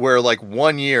moment where like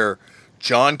one year,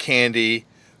 John Candy,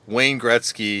 Wayne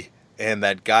Gretzky, and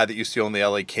that guy that used to own the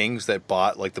LA Kings that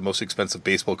bought like the most expensive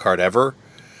baseball card ever,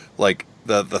 like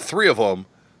the three of them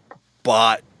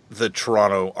bought the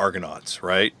Toronto Argonauts,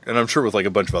 right? And I'm sure with like a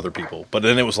bunch of other people. But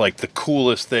then it was like the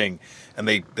coolest thing, and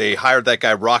they hired that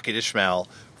guy Rocket Ismail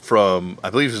from,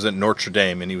 I believe he was at Notre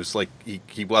Dame, and he was like,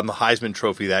 he won the Heisman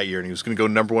Trophy that year, and he was going to go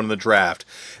number one in the draft,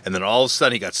 and then all of a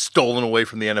sudden he got stolen away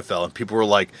from the NFL, and people were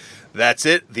like, that's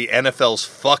it, the NFL's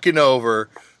fucking over,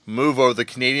 move over, the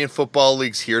Canadian Football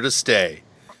League's here to stay,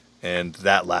 and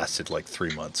that lasted like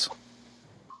 3 months,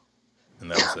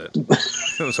 and that was it.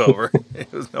 It was over.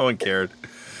 No one cared.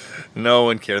 And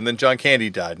then John Candy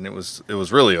died, and it was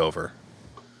really over.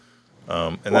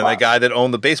 And then that guy that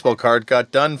owned the baseball card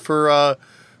got done for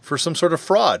some sort of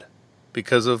fraud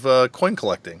because of coin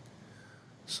collecting.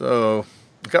 So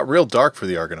it got real dark for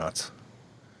the Argonauts.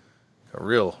 I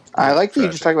like that you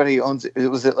just talked about how he owns it.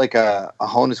 Was it like a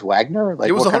Honus Wagner? Like,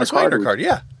 it was a Honus Wagner card,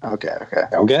 yeah.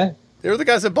 Okay. They were the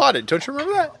guys that bought it. Don't you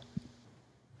remember that?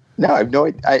 No, I have no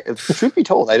idea. Truth be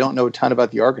told, I don't know a ton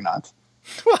about the Argonauts.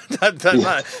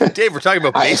 Dave, we're talking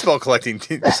about baseball collecting.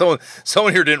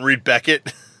 Someone here didn't read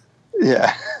Beckett.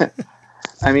 Yeah.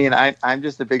 I mean, I'm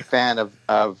just a big fan of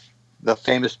the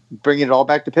famous, bringing it all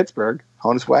back to Pittsburgh,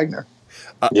 Honus Wagner.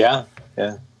 Yeah.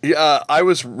 I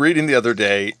was reading the other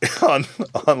day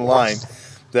online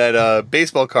that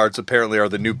baseball cards apparently are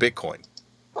the new Bitcoin.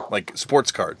 Like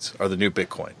sports cards are the new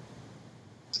Bitcoin.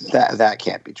 That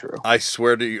can't be true. I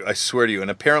swear to you.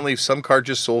 And apparently some card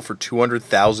just sold for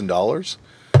 $200,000.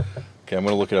 Okay, I'm going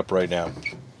to look it up right now.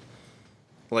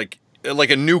 Like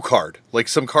a new card. Like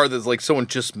some card that's like someone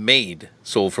just made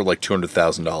sold for like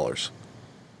 $200,000.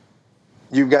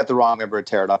 You've got the wrong member to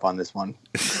tear it up on this one.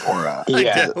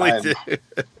 Okay,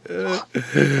 I'm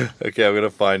going to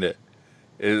find it.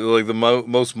 It's like the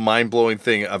most mind-blowing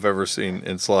thing I've ever seen.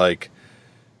 It's like,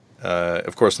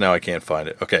 of course, now I can't find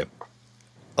it. Okay.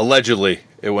 Allegedly,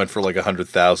 it went for like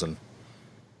 $100,000.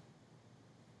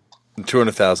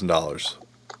 $200,000,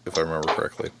 if I remember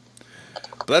correctly.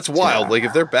 But that's wild. Like,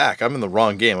 if they're back, I'm in the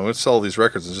wrong game. I'm going to sell all these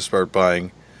records and just start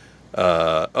buying.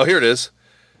 Oh, here it is.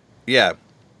 Yeah.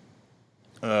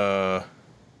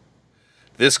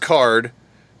 This card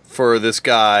for this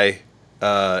guy,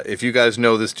 if you guys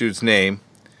know this dude's name,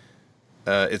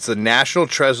 it's the National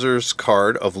Treasures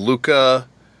card of Luka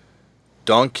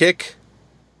Doncic.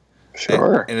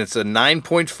 Sure. And it's a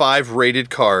 9.5 rated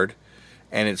card,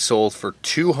 and it sold for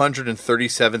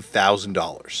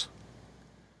 $237,000.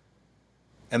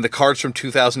 And the card's from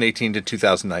 2018 to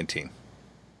 2019.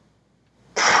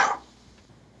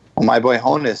 Well, my boy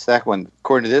Honus, that one,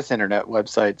 according to this internet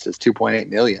website, says 2.8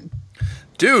 million.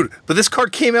 Dude, but this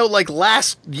card came out like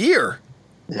last year.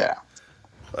 Yeah.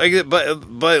 Like,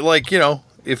 but like, you know,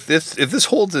 if this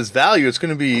holds its value, it's going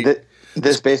to be.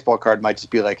 This baseball card might just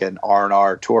be like an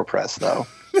R&R tour press, though.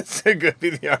 It's going to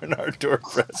be the R&R tour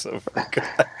press over.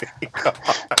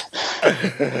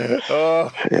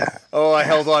 Oh, yeah. Oh, I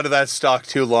held on to that stock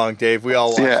too long, Dave. We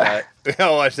all watched that. We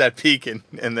all watched that peak and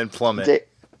then plummet.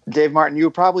 Dave Martin, you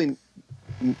were probably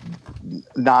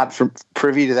not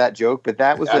privy to that joke, but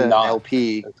that was an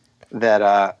LP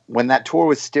that when that tour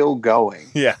was still going,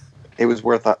 it was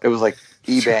worth. It was like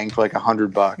eBaying for like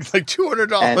 $100, like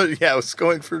 $200. Yeah, it was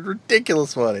going for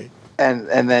ridiculous money.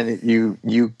 And then you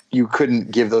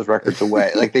couldn't give those records away.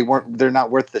 Like they're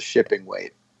not worth the shipping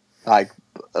weight. Like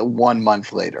 1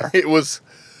 month later, it was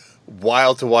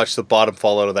wild to watch the bottom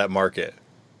fall out of that market.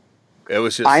 It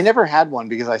was just. I never had one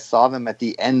because I saw them at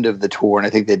the end of the tour, and I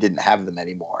think they didn't have them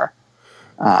anymore.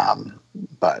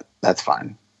 But that's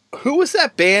fine. Who was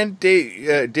that band,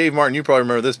 Dave Martin? You probably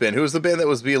remember this band. Who was the band that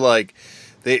was like?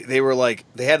 They were like,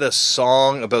 they had a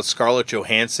song about Scarlett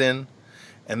Johansson,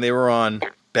 and they were on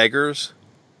Beggars.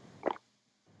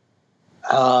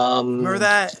 Remember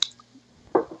that?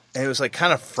 And it was like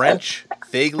kind of French,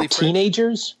 vaguely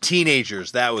French.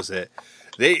 Teenagers, that was it.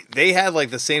 They had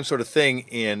like the same sort of thing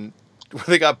in where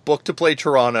they got booked to play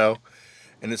Toronto,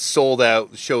 and it sold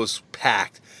out. The show was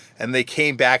packed, and they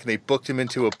came back and they booked him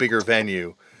into a bigger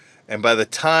venue, and by the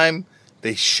time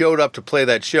they showed up to play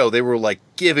that show, they were like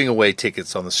giving away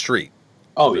tickets on the street.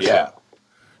 Oh, yeah.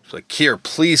 It's like, here,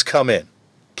 please come in.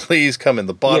 Please come in.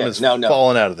 The bottom is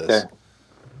falling out of this.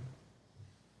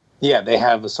 They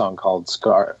have a song called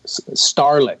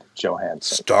Starlet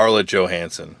Johansson. Starlet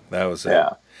Johansson. That was it.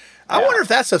 Yeah. I wonder if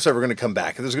that stuff's ever going to come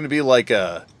back. There's going to be like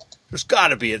there's got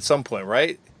to be at some point,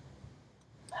 right?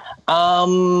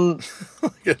 Like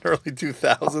an early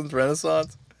 2000s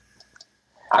Renaissance.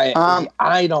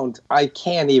 I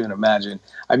can't even imagine.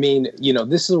 I mean, you know,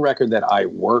 this is a record that I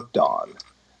worked on.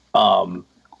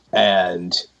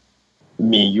 And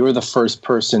you're the first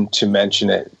person to mention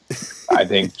it, I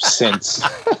think, since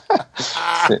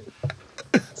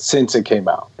it came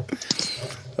out.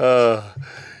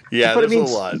 Yeah, but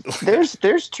there's a lot. there's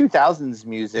 2000s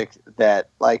music that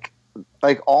like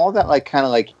all that like kind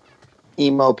of like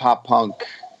emo pop punk,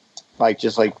 like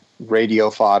just like radio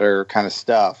fodder kind of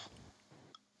stuff.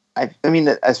 I mean,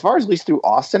 as far as at least through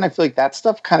Austin, I feel like that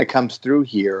stuff kind of comes through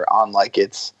here on like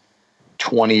its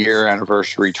 20-year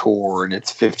anniversary tour and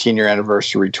its 15-year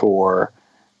anniversary tour,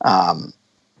 and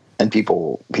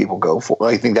people go for.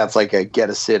 I think that's like a get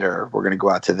a sitter. We're going to go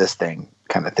out to this thing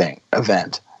kind of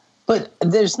event. But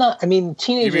there's not. I mean,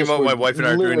 teenagers. You mean what my wife and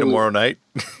I are doing tomorrow night?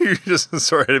 You're just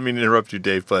sorry, I didn't mean to interrupt you,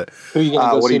 Dave. But who are you going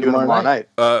to go what see are you doing tomorrow night?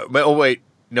 Oh wait,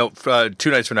 no.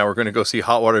 2 nights from now, we're going to go see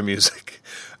Hot Water Music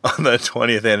on the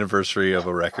 20th anniversary of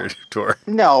a record tour.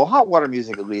 No, Hot Water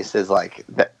Music at least is like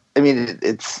that. I mean,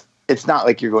 it's not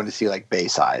like you're going to see like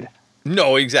Bayside.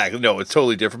 No, exactly. No, it's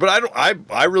totally different. But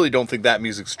I really don't think that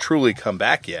music's truly come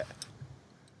back yet.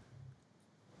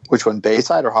 Which one,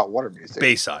 Bayside or Hot Water Music?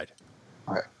 Bayside.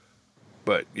 Okay.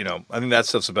 But, you know, I think that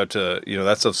stuff's about to, you know,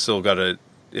 that stuff's still got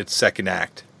its second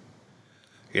act.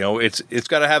 You know, it's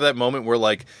got to have that moment where,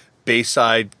 like,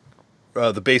 Bayside,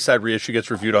 the Bayside reissue gets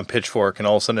reviewed on Pitchfork, and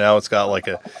all of a sudden now it's got, like,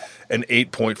 an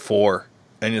 8.4.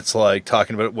 And it's, like,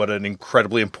 talking about what an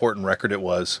incredibly important record it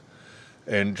was.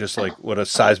 And just, like, what a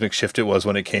seismic shift it was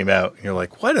when it came out. And you're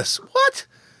like, what?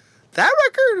 that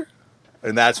record?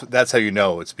 And that's how you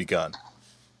know it's begun.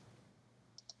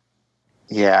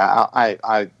 Yeah,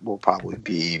 I will probably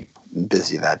be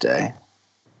busy that day.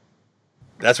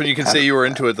 That's when you can say you were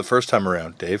into it the first time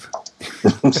around, Dave.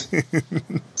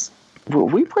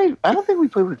 We played. I don't think we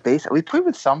played with bass. We played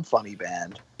with some funny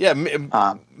band. Yeah,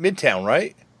 Midtown,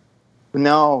 right?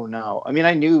 No. I mean,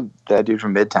 I knew that dude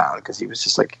from Midtown because he was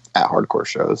just like at hardcore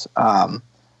shows.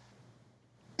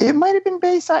 It might have been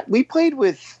bass. We played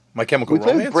with My Chemical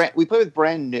Romance. We played with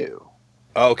Brand New.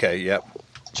 Oh, okay, yep.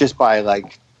 Just by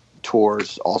like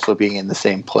tours, also being in the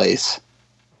same place,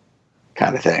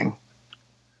 kind of thing.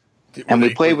 And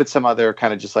we played with some other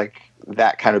kind of just like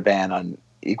that kind of band on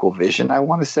Equal Vision, I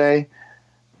want to say.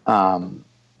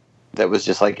 That was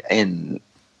just like in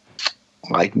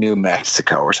like New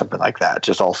Mexico or something like that.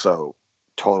 Just also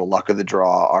total luck of the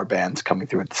draw. Our bands coming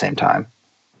through at the same time.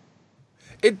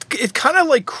 It kind of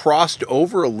like crossed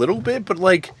over a little bit, but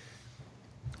like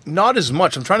not as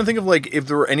much. I'm trying to think of like if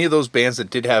there were any of those bands that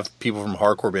did have people from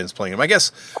hardcore bands playing them. I guess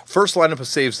first lineup of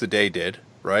Saves the Day did,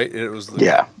 right? It was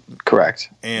correct.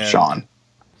 And Sean. I'm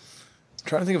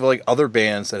trying to think of like other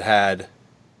bands that had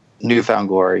Newfound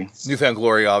Glory. Newfound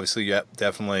Glory, obviously, yep,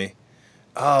 definitely.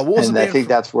 What was and I think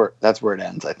that's where it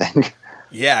ends, I think.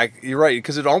 Yeah, you're right,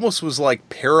 because it almost was like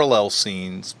parallel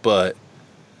scenes, but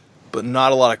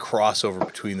not a lot of crossover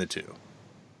between the two.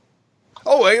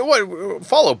 Oh, wait, what?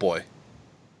 Fall Out Boy.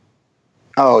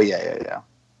 Oh, yeah.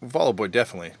 Fall Out Boy,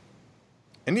 definitely.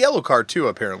 And Yellow Card, too,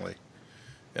 apparently.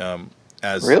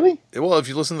 Really? Well, if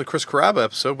you listen to the Chris Carrabba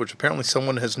episode, which apparently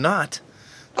someone has not.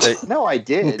 No, I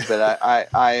did, but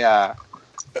I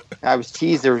was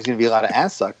teased there was going to be a lot of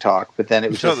ass suck talk, but then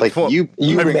it was just like you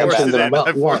mentioned them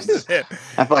once. I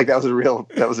feel like that was a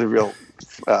real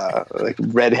like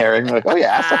red herring. Like, oh yeah,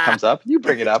 ass suck comes up. You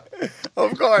bring it up.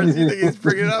 Of course, you think he's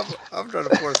bringing it up? I'm trying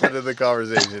to force it into the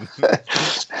conversation.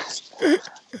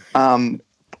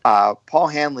 Paul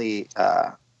Hanley,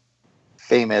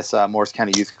 famous Morris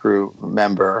County Youth Crew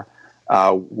member,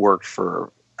 worked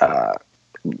for.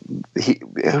 He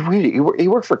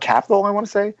worked for Capitol, I want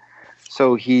to say.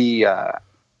 So he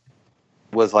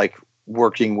was like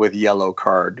working with Yellow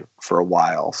Card for a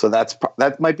while. So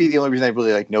that might be the only reason I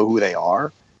really like know who they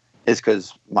are, is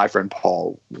because my friend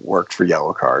Paul worked for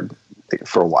Yellow Card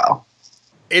for a while.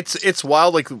 It's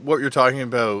wild, like what you're talking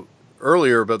about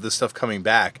earlier about this stuff coming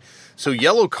back. So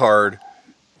Yellow Card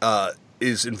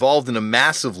is involved in a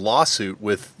massive lawsuit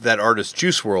with that artist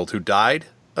Juice WRLD, who died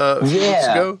a few weeks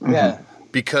ago. Yeah.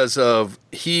 Because of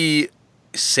he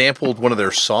sampled one of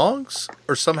their songs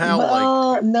or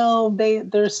somehow no,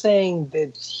 they're saying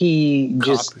that he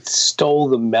just stole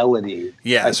the melody.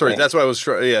 Yeah, sorry, that's what I was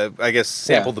trying. Yeah, I guess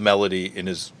sampled the melody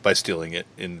by stealing it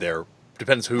in their,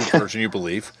 depends whose version you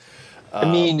believe. I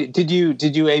mean, did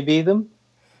you A/B them?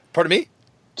 Pardon me?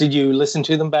 Did you listen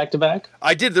to them back to back?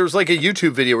 I did. There was like a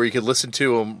YouTube video where you could listen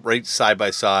to them right side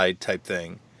by side type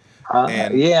thing. I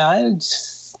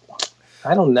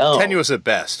don't know. Tenuous at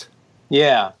best.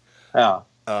 Yeah.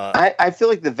 I feel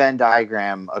like the Venn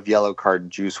diagram of Yellow Card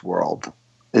Juice WRLD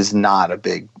is not a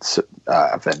big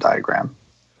Venn diagram.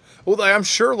 Well, I'm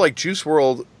sure like Juice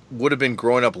WRLD would have been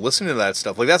growing up listening to that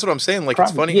stuff. Like that's what I'm saying. Like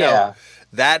it's funny how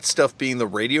that stuff being the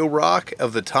radio rock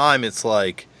of the time, it's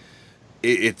like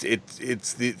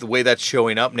it's the way that's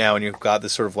showing up now, and you've got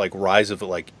this sort of like rise of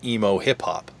like emo hip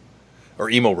hop or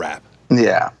emo rap.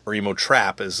 Yeah. Or emo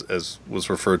trap, as was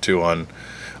referred to on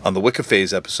the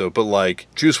Wiccaphase episode. But like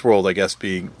Juice WRLD, I guess,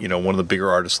 being one of the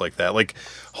bigger artists like that. Like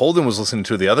Holden was listening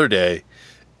to it the other day,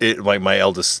 like my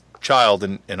eldest child,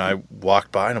 and I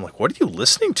walked by and I'm like, "What are you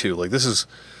listening to? Like this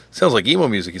sounds like emo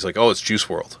music." He's like, "Oh, it's Juice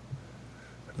WRLD."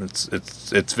 And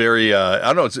it's very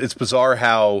I don't know. It's bizarre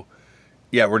how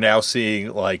we're now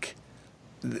seeing like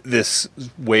this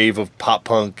wave of pop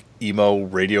punk, emo,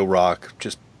 radio rock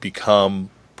just become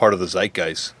part of the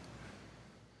zeitgeist.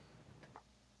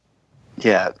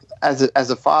 Yeah, as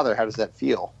a father, how does that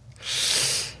feel?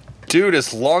 Dude,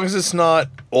 as long as it's not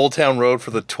Old Town Road for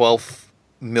the 12th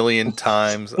million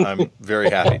times, I'm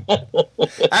very happy.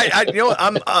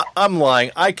 I'm lying.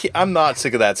 I'm not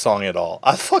sick of that song at all.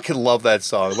 I fucking love that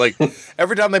song. Like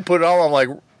every time they put it on, I'm like,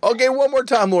 okay, one more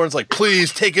time. Lauren's like,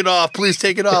 please take it off. Please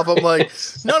take it off. I'm like,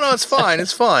 no, it's fine.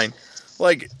 It's fine.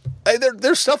 Like,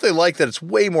 there's stuff they like that it's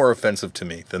way more offensive to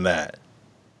me than that.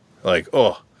 Like,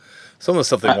 some of the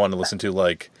stuff they want to listen to,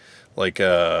 like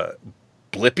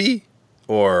Blippy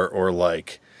or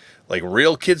like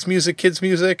real kids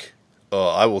music.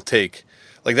 I will take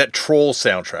like that Troll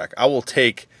soundtrack. I will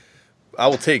take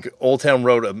Old Town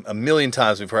Road a million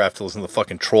times before I have to listen to the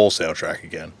fucking Troll soundtrack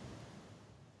again.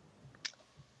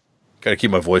 Got to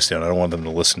keep my voice down. I don't want them to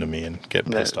listen to me and get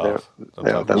pissed off.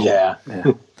 Yeah.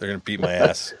 They're going to beat my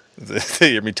ass. If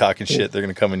they hear me talking shit, they're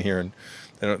going to come in here and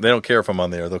they don't care if I'm on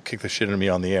there. They'll kick the shit out of me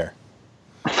on the air.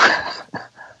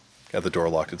 Got the door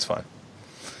locked. It's fine.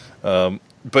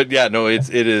 But yeah, no, it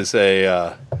is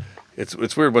a.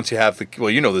 It's weird once you have the. Well,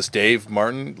 you know this, Dave,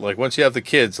 Martin. Like once you have the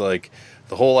kids, like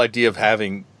the whole idea of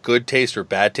having good taste or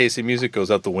bad taste in music goes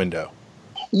out the window.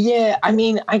 Yeah, I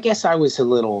mean, I guess I was a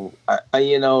little,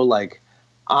 like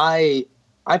I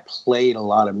played a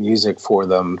lot of music for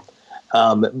them,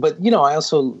 but I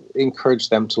also encouraged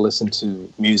them to listen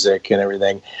to music and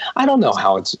everything. I don't know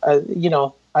how it's, I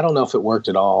don't know if it worked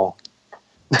at all.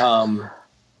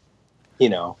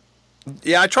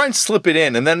 Yeah, I try and slip it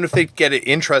in, and then if they get it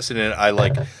interested in it,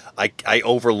 I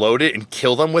overload it and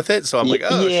kill them with it. So I'm like,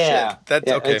 oh shit, that's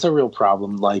okay. It's a real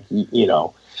problem. Like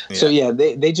So yeah,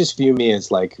 they just view me as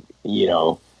like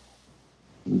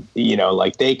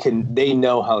like they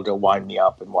know how to wind me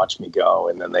up and watch me go,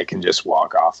 and then they can just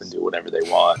walk off and do whatever they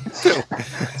want.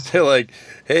 They're like,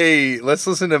 hey, let's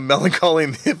listen to Melancholy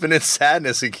and Infinite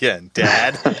Sadness again,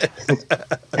 Dad.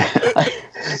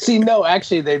 See, no,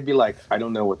 actually, they'd be like, I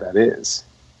don't know what that is.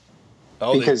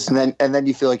 Oh, because and then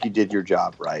you feel like you did your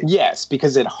job right. Yes,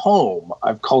 because at home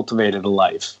I've cultivated a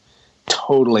life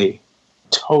totally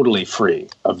free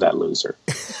of that loser.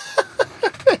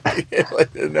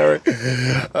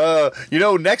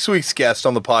 Next week's guest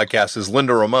on the podcast is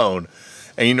Linda Ramone,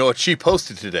 and you know what she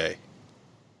posted today?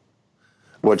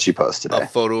 What'd she post today? A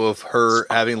photo of her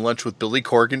having lunch with Billy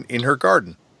Corgan in her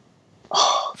garden.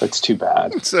 Oh, that's too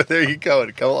bad. So there you go.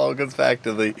 It all goes back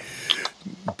to the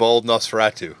bald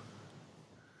Nosferatu.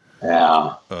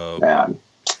 Yeah, man.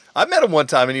 I met him one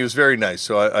time, and he was very nice,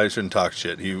 so I shouldn't talk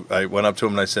shit. I went up to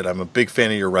him, and I said, I'm a big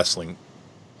fan of your wrestling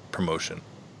promotion.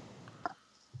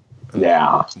 And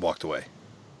walked away.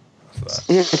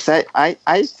 Yes,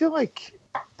 I feel like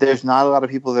there's not a lot of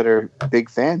people that are big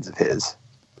fans of his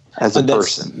as a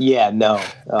person. Yeah, no.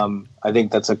 I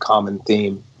think that's a common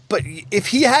theme. But if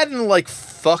he hadn't,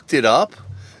 fucked it up,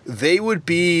 they would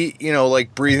be,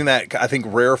 breathing that, I think,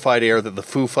 rarefied air that the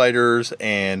Foo Fighters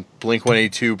and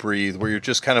Blink-182 breathe, where you're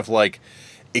just kind of,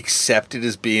 accepted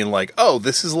as being oh,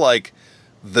 this is,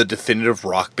 the definitive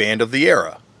rock band of the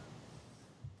era.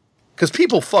 Because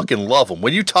people fucking love them.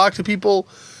 When you talk to people...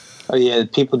 Oh, yeah,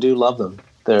 people do love them.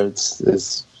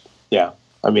 It's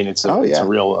I mean, it's a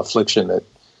real affliction that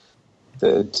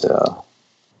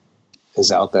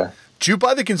is out there. Do you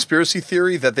buy the conspiracy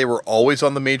theory that they were always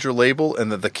on the major label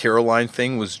and that the Caroline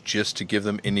thing was just to give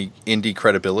them indie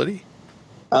credibility?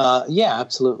 Yeah,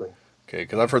 absolutely. Okay,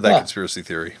 because I've heard that conspiracy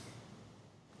theory.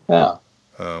 Yeah.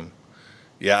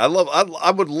 Yeah, I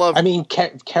would love. I mean,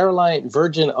 Caroline,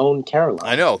 Virgin owned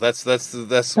Caroline. I know that's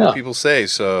what people say.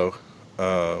 So,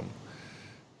 it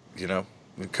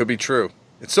could be true.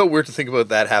 It's so weird to think about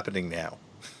that happening now.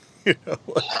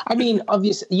 I mean,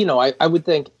 obviously, I would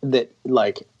think that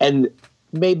and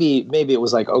maybe it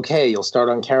was okay, you'll start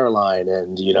on Caroline,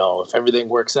 and if everything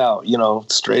works out,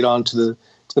 straight on to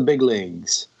the big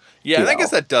leagues. Yeah, and I guess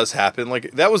that does happen.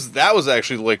 That was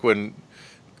actually when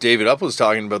David Up was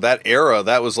talking about that era.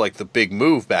 That was the big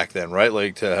move back then,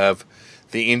 right? To have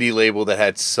the indie label that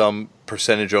had some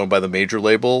percentage owned by the major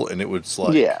label, and it was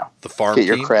the farm get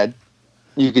team. Your cred.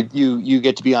 You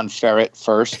get to be on Ferret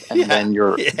first, and then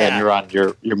you're on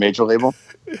your major label.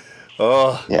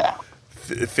 Oh yeah,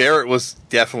 Ferret was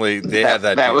definitely had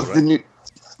that. That deal, was right? the new.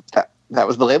 That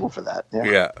was the label for that.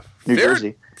 Yeah, New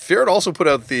Jersey. Ferret also put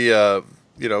out the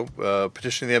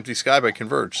Petition the Empty Sky by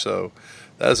Converge, so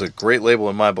that is a great label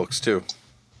in my books too.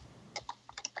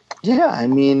 Yeah, I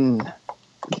mean,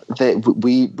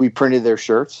 we printed their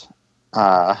shirts.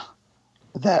 That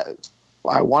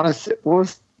I want to say, what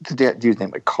was the dude's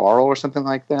name, Carl or something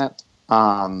like that?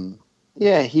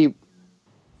 Yeah,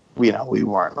 we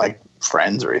weren't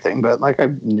friends or anything, but I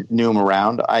knew him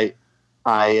around. I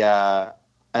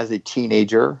as a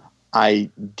teenager, I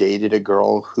dated a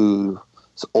girl whose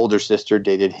older sister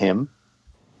dated him.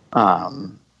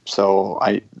 So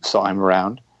I'm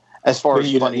around. As far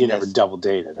as you never double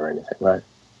dated or anything, right?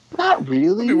 Not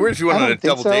really. I mean, where'd you went on a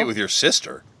double date with your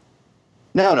sister?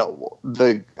 No.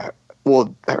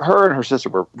 Her and her sister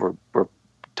were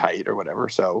tight or whatever.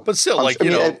 So, but still,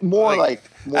 more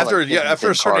after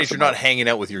a certain age, you're not hanging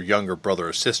out with your younger brother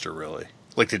or sister, really.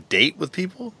 To date with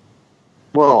people.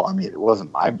 Well, I mean, it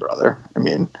wasn't my brother. I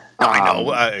mean, I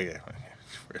know.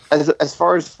 As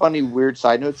far as funny, weird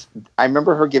side notes, I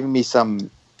remember her giving me some.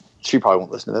 She probably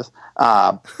won't listen to this.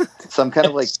 Some kind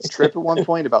of trip at one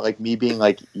point about me being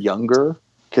younger,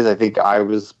 because I think I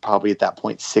was probably at that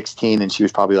point 16 and she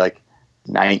was probably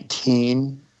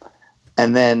 19.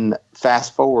 And then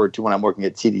fast forward to when I'm working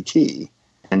at TDT,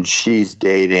 and she's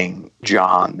dating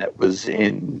John that was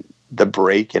in The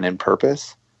Break and In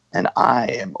Purpose, and I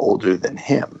am older than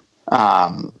him.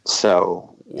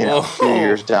 So, a few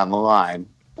years down the line,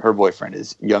 her boyfriend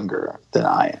is younger than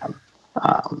I am.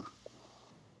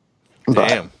 Damn.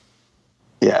 But,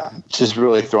 yeah, just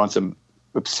really throwing some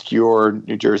obscure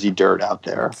New Jersey dirt out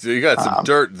there. So you got some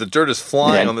dirt. The dirt is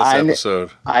flying on this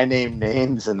episode. I named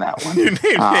names in that one. You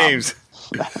named names.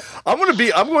 I'm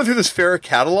going through this Ferret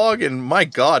catalog, and my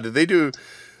God, what are they doing?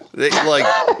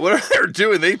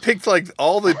 They picked like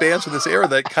all the bands from this era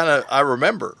that kind of I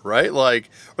remember, right? Like,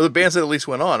 or the bands that at least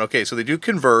went on. Okay, so they do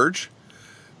Converge.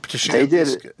 They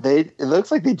did. It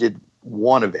looks like they did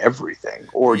one of everything,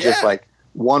 or just like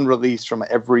one release from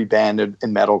every band in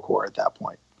metalcore at that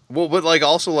point. Well, but like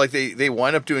also like they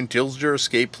wind up doing Dillinger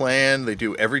Escape Plan. They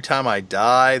do Every Time I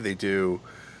Die. They do.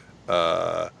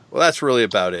 Well, that's really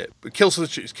about it. But Kill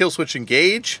Switch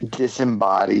Engage.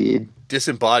 Disembodied.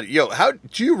 Yo, how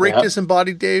do you rate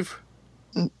Disembodied, Dave?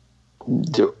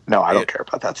 No, I don't care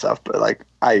about that stuff. But like,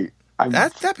 I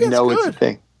that know good. It's a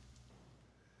thing.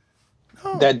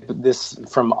 Oh. That this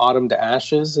From Autumn to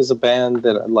Ashes is a band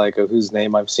that like whose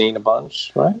name I've seen a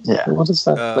bunch, right? Yeah. What is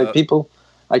that? Like people,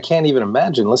 I can't even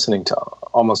imagine listening to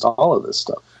almost all of this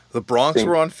stuff. The Bronx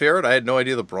were on Ferret. I had no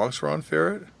idea the Bronx were on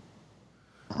Ferret.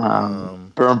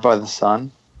 Burned by the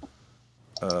Sun.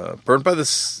 Burned by the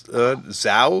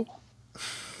Zao.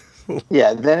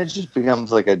 Yeah, then it just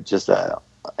becomes like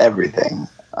everything.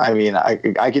 I mean, I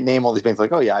can name all these bands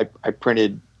like, oh yeah, I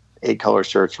printed 8-color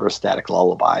shirts for a Static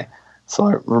Lullaby, so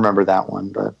I remember that one.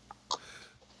 But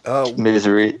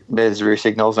Misery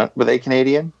Signals, were they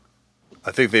Canadian?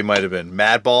 I think they might have been.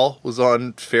 Madball was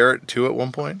on Ferret too at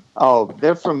one point. Oh,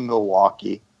 they're from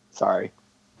Milwaukee. Sorry.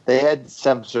 They had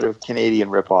some sort of Canadian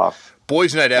ripoff.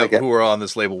 Boys Night Out, who were on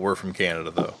this label, were from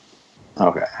Canada, though.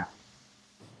 Okay.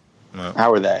 No. How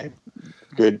were they?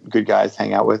 Good guys to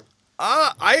hang out with?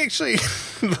 I actually,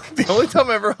 the only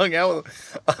time I ever hung out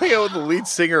with the lead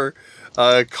singer,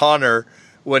 Connor,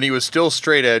 when he was still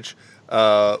straight edge.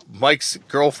 Mike's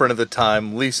girlfriend at the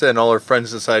time, Lisa, and all her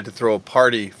friends decided to throw a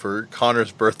party for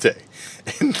Connor's birthday.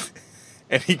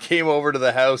 And he came over to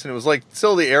the house, and it was like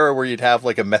still the era where you'd have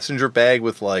like a messenger bag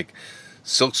with like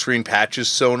silkscreen patches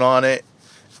sewn on it,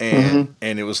 and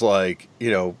it was like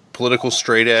political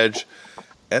straight edge.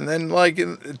 And then like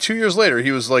 2 years later,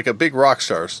 he was like a big rock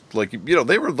star. Like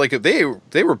they were like they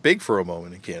were big for a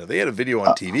moment in Canada. They had a video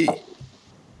on TV.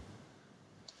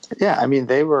 Yeah, I mean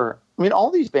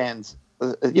all these bands,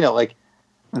 like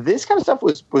this kind of stuff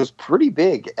was pretty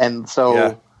big, and so.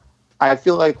 Yeah. I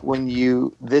feel like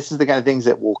this is the kind of things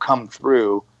that will come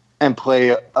through and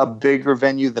play a bigger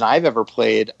venue than I've ever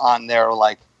played on their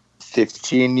like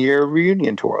 15-year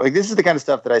reunion tour. Like this is the kind of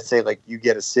stuff that I say, like you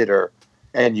get a sitter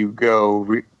and you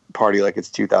go party like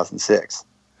it's 2006.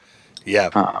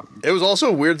 Yeah. It was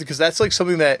also weird because that's like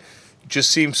something that just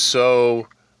seems so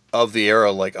of the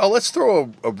era. Like, oh, let's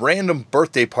throw a random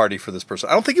birthday party for this person.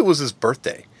 I don't think it was his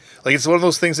birthday. Like it's one of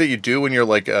those things that you do when you're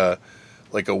like a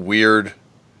weird,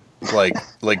 like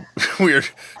weird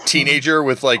teenager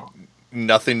with like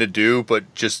nothing to do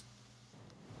but just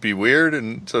be weird,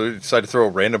 and so you decide to throw a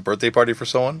random birthday party for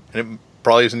someone, and it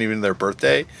probably isn't even their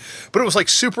birthday, but it was like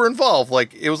super involved.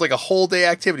 Like it was like a whole day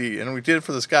activity, and we did it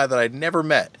for this guy that I'd never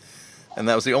met, and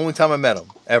that was the only time I met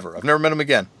him ever. I've never met him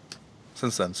again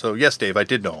since then. So yes, Dave, I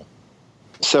did know him.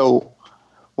 So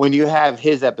when you have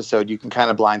his episode, you can kind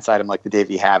of blindside him like the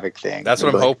Davey Havoc thing. That's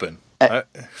what I'm hoping.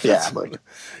 Yeah, but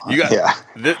you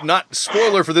got not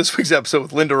spoiler for this week's episode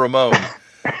with Linda Ramone.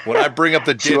 When I bring up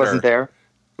the dinner, she wasn't there.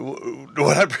 When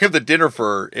I bring up the dinner for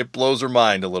her, it blows her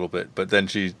mind a little bit, but then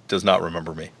she does not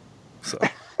remember me. So,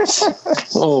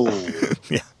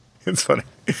 yeah, it's funny.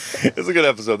 It's a good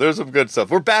episode. There's some good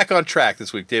stuff. We're back on track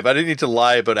this week, Dave. I didn't need to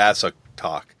lie about Asa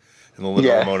talk in the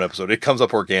Linda Ramone episode. It comes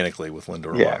up organically with Linda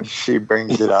Ramone. Yeah, she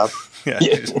brings it up.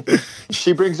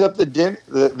 She brings up the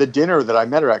dinner that I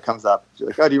met her at comes up. She's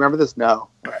like, oh, do you remember this? No.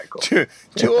 All right, cool. Do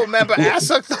you remember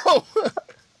Asuk, though?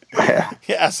 Yeah,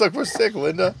 Asuk was sick,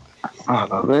 Linda. Oh,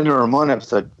 the Linda Ramone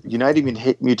episode, United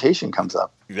Mutation comes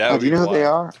up. Do you know who they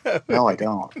are? No, I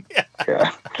don't.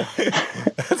 Yeah.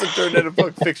 That's a turned into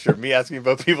book fixture. Me asking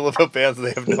about people about bands that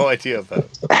they have no idea about.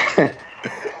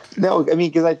 No, I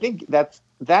mean, because I think that's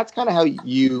kind of how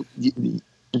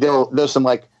there's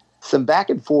some back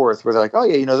and forth where they're like, oh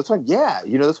yeah, this one, yeah,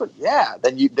 this one, yeah.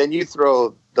 Then you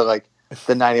throw the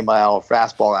 90-mile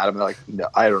fastball at them, and they're like, no,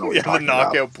 I don't know what you're talking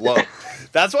about. The knockout blow.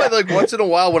 That's why, like, once in a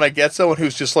while when I get someone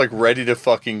who's just like ready to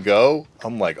fucking go,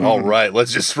 I'm like, all right,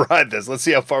 let's just ride this. Let's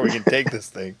see how far we can take this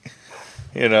thing.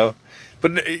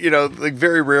 But like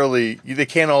very rarely they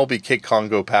can't all be Kid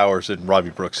Congo Powers and Robbie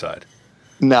Brookside.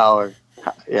 No,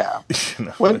 yeah.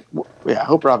 No. I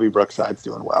hope Robbie Brookside's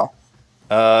doing well.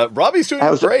 Robbie's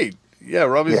doing great. Yeah,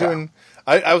 Robbie's Yeah. doing.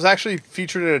 I was actually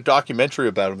featured in a documentary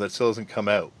about him that still hasn't come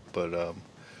out, but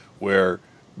where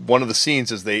one of the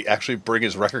scenes is they actually bring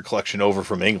his record collection over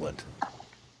from England.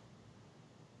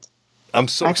 I'm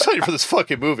so excited for this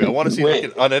fucking movie. I want to see like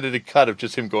an unedited cut of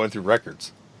just him going through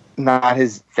records. Not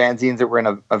his fanzines that were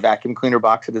in a vacuum cleaner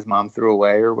box that his mom threw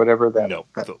away or whatever. No.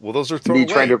 Well, those are thrown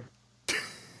away.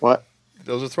 What?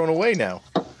 Those are thrown away now.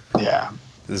 Yeah.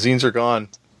 The zines are gone.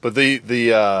 But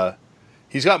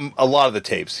he's got a lot of the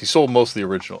tapes. He sold most of the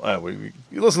original.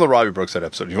 You listen to the Robbie Brookside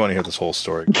episode if you want to hear this whole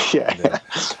story. Yeah.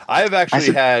 I have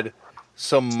actually had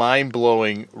some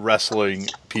mind-blowing wrestling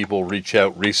people reach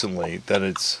out recently that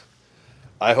it's...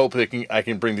 I hope I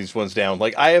can bring these ones down.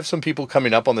 Like, I have some people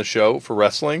coming up on the show for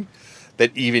wrestling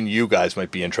that even you guys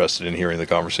might be interested in hearing the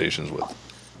conversations with.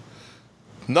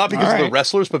 Not because of the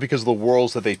wrestlers, but because of the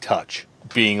worlds that they touch.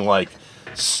 Being, like,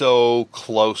 so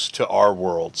close to our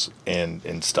worlds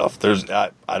and stuff.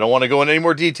 I don't want to go into any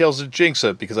more details to jinx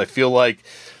it, because I feel like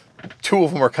two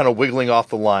of them are kind of wiggling off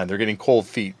the line. They're getting cold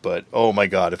feet, but oh my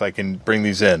God, if I can bring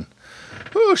these in.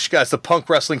 Whoosh, guys, the punk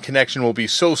wrestling connection will be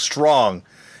so strong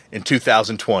in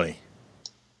 2020.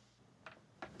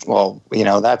 Well,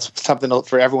 that's something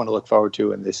for everyone to look forward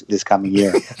to in this coming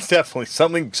year. It's definitely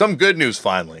some good news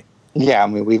finally. Yeah, I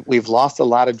mean we've lost a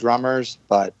lot of drummers,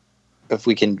 but if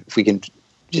we can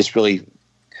just really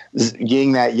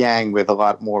yin that yang with a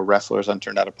lot more wrestlers on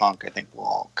Turned Out a Punk, I think we'll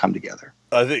all come together.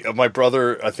 I think my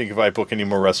brother, if I book any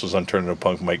more wrestlers on Turned Out a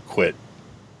Punk, might quit.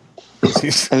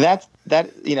 And that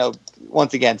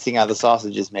once again, seeing how the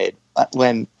sausage is made.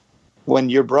 When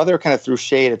your brother kind of threw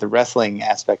shade at the wrestling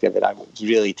aspect of it, I was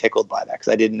really tickled by that, because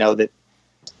I didn't know that.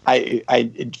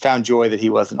 I found joy that he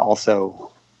wasn't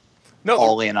also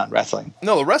all in on wrestling.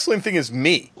 No, the wrestling thing is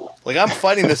me. Like, I'm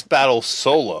fighting this battle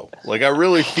solo. Like, I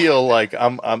really feel like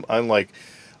I'm like,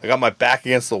 I got my back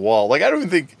against the wall. Like, I don't even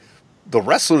think the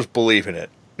wrestlers believe in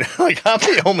it. Like, I'm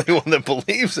the only one that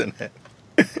believes in it.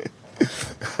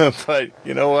 But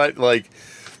you know what? Like,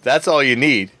 that's all you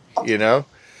need.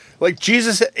 Like,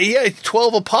 Jesus, he had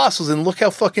 12 apostles, and look how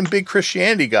fucking big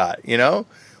Christianity got,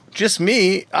 Just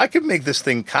me, I could make this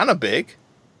thing kind of big.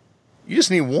 You just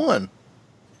need one.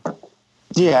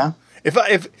 Yeah.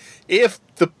 If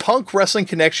the punk wrestling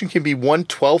connection can be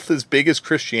 1/12 as big as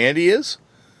Christianity is,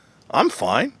 I'm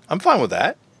fine. I'm fine with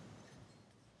that.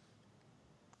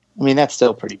 I mean, that's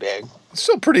still pretty big. It's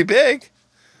still pretty big.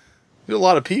 There's a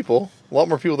lot of people. A lot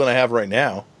more people than I have right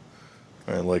now.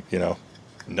 And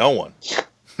no one.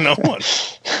 No one.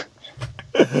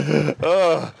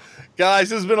 Guys,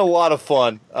 this has been a lot of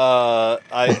fun.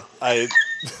 I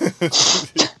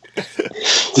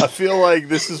feel like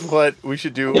this is what we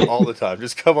should do all the time.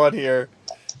 Just come on here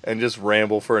and just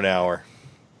ramble for an hour.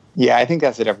 Yeah, I think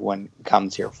that's what everyone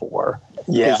comes here for.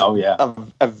 Yeah, yeah.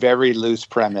 A very loose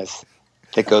premise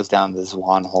that goes down the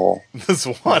Swan hole. The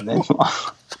Swan hole.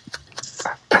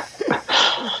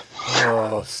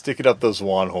 Oh, stick it up the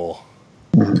Swan hole.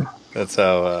 That's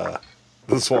how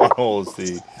the Swan hole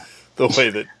is the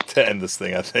way to end this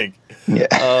thing, I think.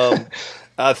 Yeah.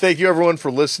 Thank you, everyone,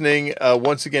 for listening.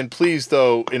 Once again, please,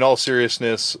 though, in all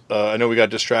seriousness, I know we got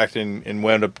distracted and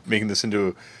wound up making this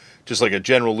into just like a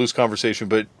general loose conversation,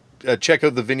 but check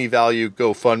out the Vinny Value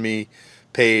GoFundMe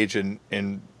page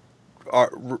and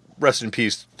rest in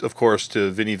peace, of course,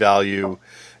 to Vinny Value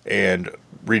and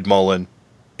Reed Mullin.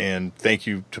 And thank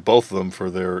you to both of them for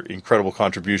their incredible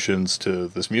contributions to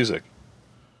this music.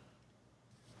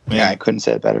 Man. Yeah, I couldn't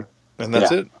say it better. And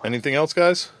that's it. Anything else,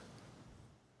 guys?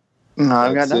 No,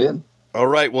 I've got nothing. All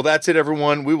right. Well, that's it,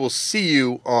 everyone. We will see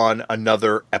you on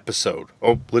another episode.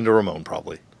 Oh, Linda Ramone,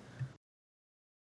 probably.